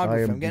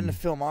filmography. I'm getting the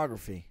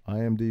filmography.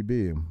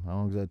 IMDb him. How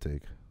long does that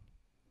take?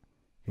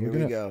 Here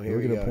we go.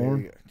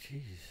 Porn?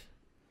 Jeez.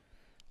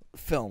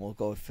 Film. We'll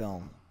go with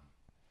film.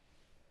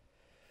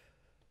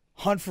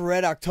 Hunt for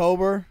Red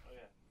October. Oh,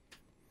 yeah.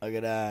 Look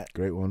at that.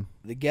 Great one.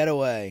 The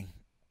Getaway.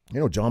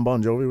 You know, John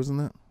Bon Jovi was in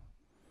that.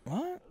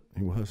 What?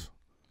 He was.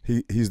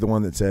 He's the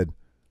one that said,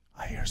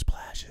 "I hear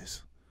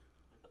splashes."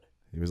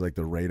 He was like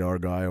the radar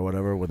guy or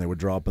whatever when they were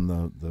dropping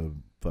the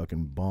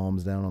fucking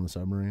bombs down on the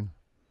submarine.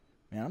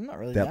 Man, I'm not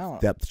really down.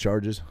 Depth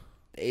charges.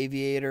 The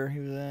Aviator. He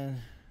was in.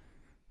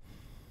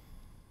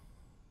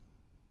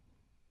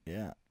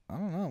 Yeah, I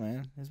don't know,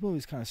 man. His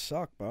movies kind of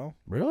suck, bro.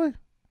 Really?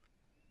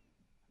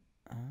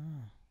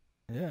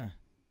 Yeah.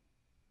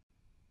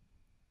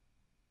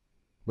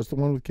 What's the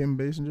one with Kim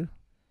Basinger?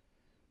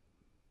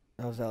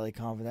 That was LA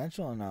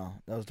Confidential or no?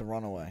 That was The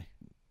Runaway.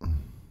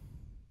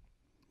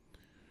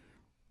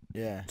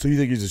 Yeah. So you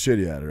think he's a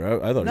shitty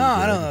actor? I thought. No,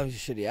 I don't know if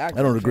he's a shitty actor.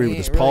 I don't agree with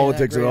his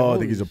politics at all. I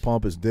think he's a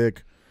pompous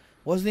dick.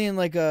 Wasn't he in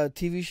like a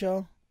TV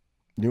show?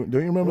 Don't you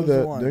remember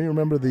the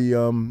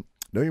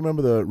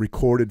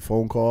recorded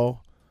phone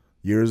call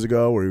years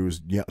ago where he was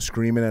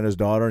screaming at his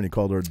daughter and he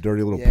called her a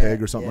dirty little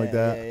pig or something like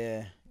that?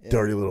 Yeah.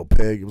 Dirty little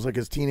pig. It was like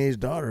his teenage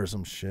daughter or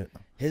some shit.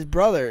 His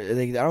brother, I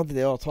don't think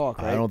they all talk,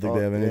 right? I don't think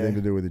they have anything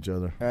to do with each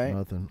other. Right?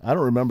 Nothing. I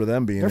don't remember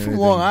them being. They're from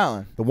Long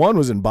Island. The one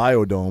was in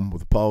Biodome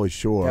with Pauly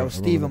Shore. That was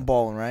Stephen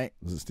Baldwin, right?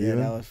 Was it Stephen?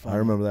 Yeah, that was funny. I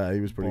remember that. He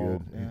was pretty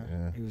good.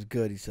 Yeah. He was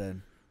good, he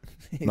said.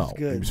 He was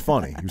good. He was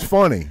funny. He was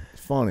funny.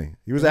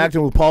 He was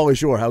acting with Pauly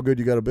Shore. How good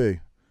you got to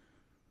be.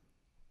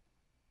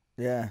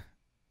 Yeah.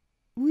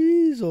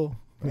 Weasel.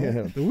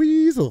 Yeah, the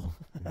Weasel.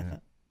 Yeah.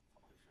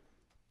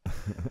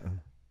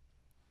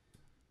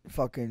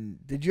 Fucking,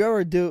 did you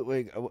ever do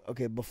like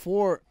okay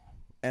before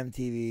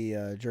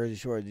MTV Jersey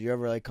Shore? Did you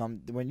ever like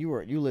come when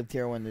you lived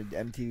here when the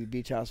MTV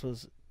Beach House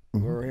was?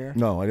 We were here.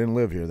 No, I didn't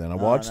live here then. I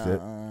watched it.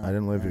 I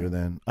didn't live here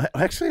then.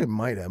 It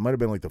might have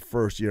been like the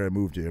first year I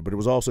moved here, but it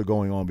was also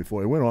going on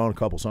before. It went on a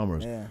couple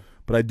summers. Yeah.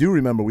 But I do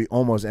remember we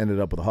almost ended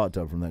up with a hot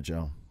tub from that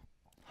show.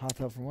 Hot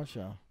tub from what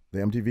show? The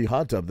MTV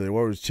hot tub they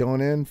were always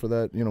chilling in for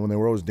that, when they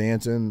were always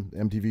dancing,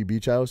 MTV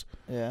Beach House.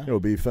 Yeah. It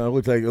would be fun. It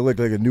looked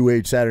like a new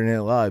age Saturday Night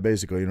Live,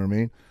 basically, you know what I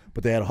mean?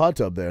 But they had a hot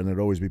tub there, and there'd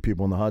always be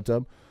people in the hot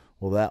tub.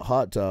 Well, that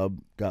hot tub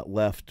got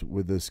left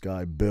with this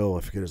guy, Bill, I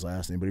forget his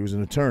last name, but he was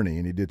an attorney,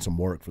 and he did some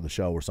work for the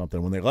show or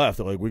something. When they left,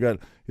 they're like,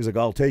 he's like,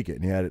 I'll take it.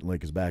 And he had it in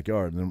like his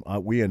backyard. And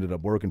then we ended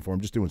up working for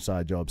him, just doing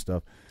side job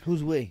stuff.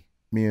 Who's we?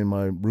 Me and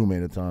my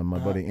roommate at the time, my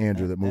buddy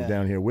Andrew, that moved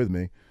down here with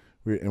me.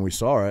 We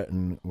saw it,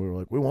 and we were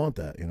like, we want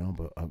that,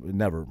 but we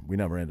never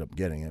ended up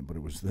getting it, but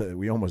it was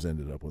we almost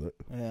ended up with it.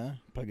 Yeah,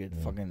 probably get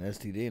fucking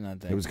STD and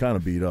that thing. It was kind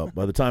of beat up.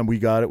 By the time we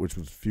got it, which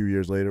was a few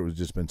years later, it was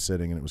just been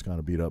sitting, and it was kind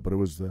of beat up. But it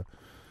would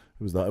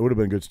have been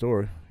a good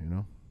story,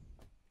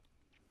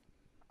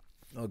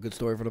 Oh, good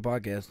story for the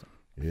podcast.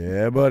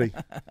 Yeah, buddy.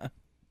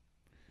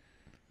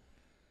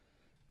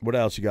 What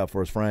else you got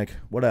for us, Frank?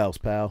 What else,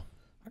 pal?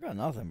 I got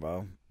nothing,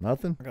 bro.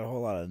 Nothing? I got a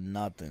whole lot of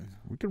nothing.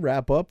 We could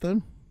wrap up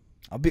then.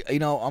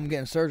 I'm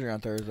getting surgery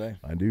on Thursday.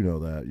 I do know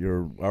that.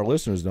 Our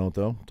listeners don't,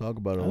 though. Talk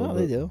about it a little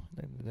bit. They do.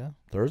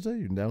 Thursday?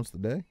 You announce the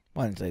day?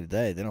 Well, I didn't say the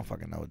day. They don't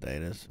fucking know what day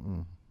it is.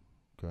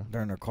 Okay.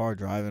 They're in their car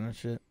driving and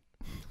shit.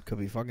 Could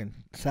be fucking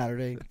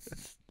Saturday,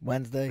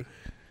 Wednesday.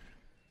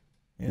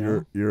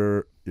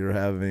 You're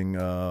having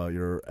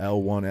your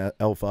L1,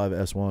 L5,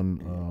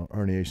 S1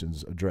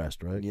 herniations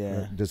addressed, right?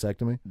 Yeah.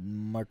 Disectomy?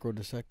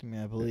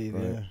 Microdiscectomy, I believe,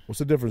 Right. yeah. What's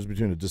the difference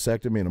between a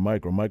disectomy and a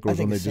micro? Micro I is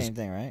think when it's they the same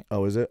thing, right?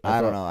 Oh, is it?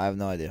 I don't know. I have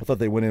no idea. I thought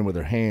they went in with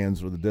their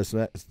hands with a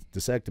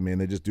disectomy, and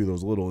they just do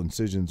those little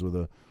incisions with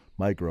a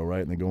micro,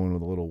 right? And they go in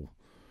with a little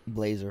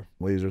laser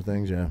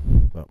things, yeah.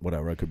 But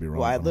whatever, I could be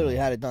wrong. Well, I literally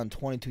had it done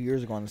 22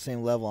 years ago on the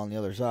same level on the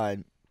other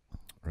side.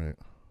 Right.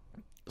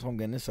 So I'm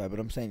getting this side, but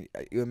I'm saying,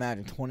 you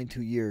imagine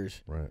 22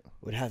 years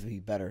would have to be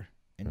better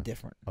and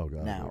different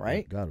now,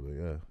 right? Got to be,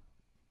 yeah.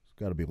 It's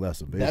got to be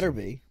less invasive. Better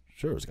be.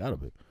 Sure, it's got to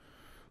be.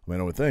 I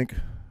mean, I would think.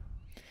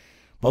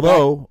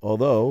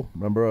 Although,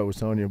 remember I was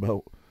telling you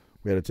about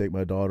we had to take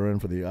my daughter in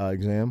for the eye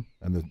exam,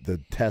 and the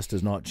test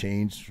has not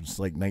changed. It's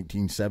like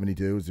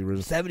 1972. It's the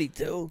original.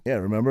 72? Yeah,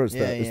 remember? It's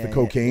the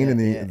cocaine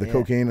and the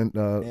cocaine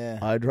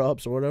and eye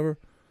drops or whatever.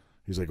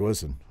 He's like,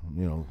 listen,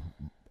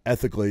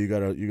 ethically you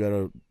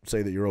gotta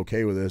say that you're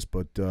okay with this,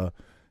 but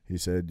he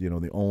said,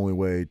 the only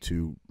way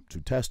to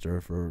test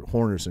her for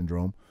Horner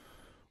syndrome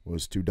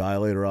was to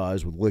dilate her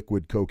eyes with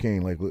liquid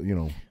cocaine,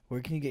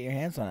 Where can you get your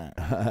hands on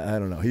that? I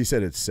don't know. He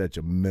said it's such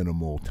a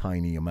minimal,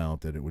 tiny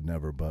amount that it would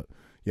never. But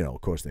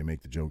of course they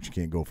make the joke. You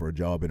can't go for a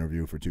job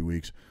interview for 2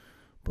 weeks.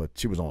 But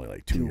she was only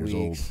like 2 years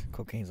old.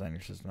 Cocaine's on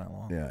your system that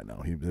long. Yeah,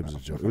 no, it was a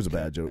joke. It was a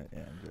bad joke.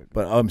 Yeah,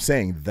 but I'm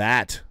saying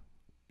that,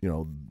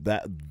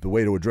 that the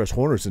way to address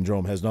Horner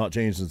syndrome has not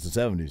changed since the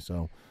 70s.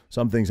 So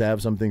some things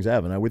have, some things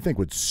haven't. I would think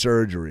with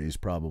surgeries,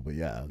 probably,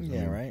 yeah.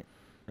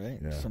 Right.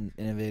 Yeah. Some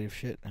innovative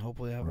shit.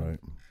 Hopefully, I will. Right.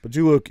 But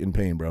you look in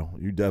pain, bro.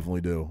 You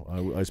definitely do.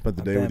 I spent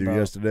the day with you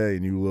yesterday,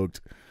 and you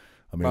looked.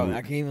 I mean, bro,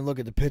 I can even look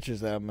at the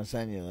pictures that I'm gonna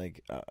send you.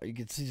 Like, you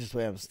can see just the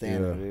way I'm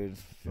standing, dude.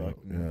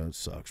 Yeah, it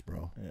sucks,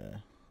 bro. Yeah,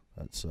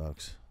 that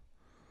sucks.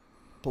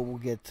 But we'll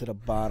get to the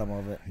bottom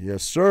of it.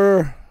 Yes,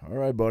 sir. All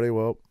right, buddy.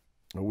 Well,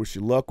 I wish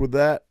you luck with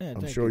that. Yeah,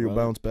 I'm sure you'll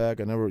bounce back.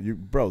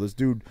 Bro, this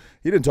dude,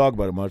 he didn't talk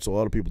about it much, so a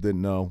lot of people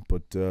didn't know.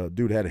 But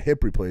dude had a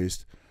hip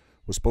replaced.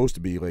 Was supposed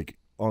to be like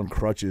on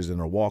crutches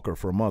and a walker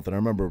for a month. And I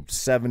remember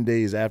 7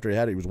 days after he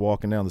had it, he was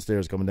walking down the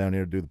stairs, coming down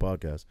here to do the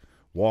podcast,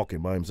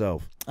 walking by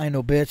himself. I ain't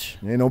no bitch.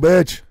 You ain't no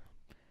bitch.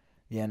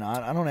 Yeah, no,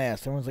 I don't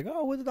ask. Everyone's like,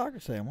 "Oh, what did the doctor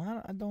say?"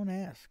 Well, I don't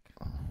ask.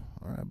 All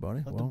right,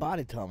 buddy. Let the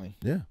body tell me.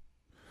 Yeah.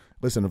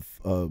 Listen,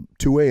 if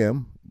 2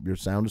 a.m., you're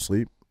sound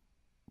asleep,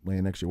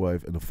 laying next to your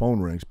wife, and the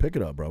phone rings, pick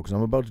it up, bro, because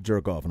I'm about to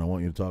jerk off, and I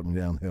want you to talk me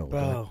downhill. Bro,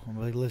 okay? I'm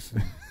like,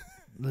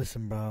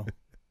 listen, bro.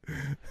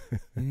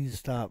 You need to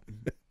stop.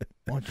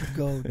 Why don't you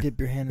go dip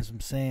your hand in some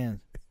sand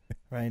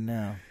right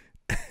now?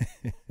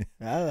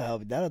 That'll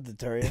help. That'll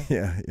deter you.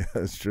 Yeah,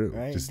 that's true.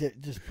 Right?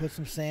 Just put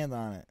some sand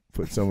on it.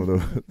 Put some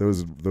of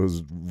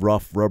those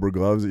rough rubber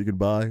gloves that you can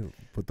buy.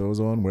 Put those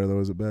on. Wear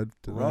those at bed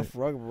tonight. Rough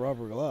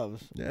rubber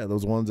gloves. Yeah,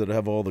 those ones that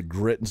have all the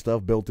grit and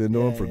stuff built into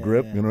them for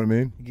grip. Yeah. You know what I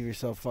mean? You give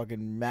yourself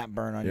fucking mat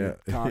burn on your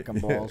cock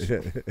and balls.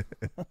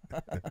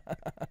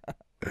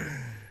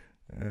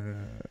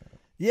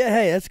 Yeah,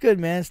 hey, that's good,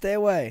 man. Stay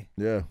away.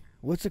 Yeah.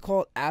 What's it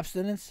called?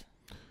 Abstinence?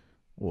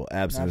 Well,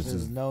 abstinence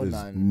is no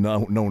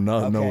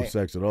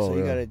sex at all. So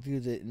you got to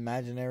do the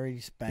imaginary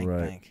spank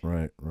bank.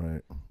 Right.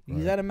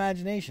 Use that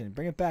imagination.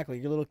 Bring it back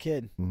like your little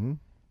kid. Mm-hmm.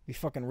 Be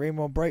fucking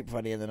rainbow bright by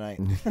the end of the night.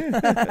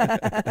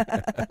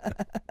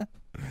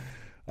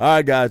 All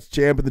right, guys.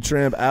 Champ and the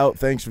Tramp out.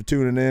 Thanks for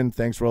tuning in.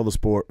 Thanks for all the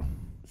support.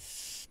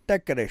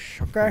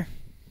 Stick-a-dish, okay?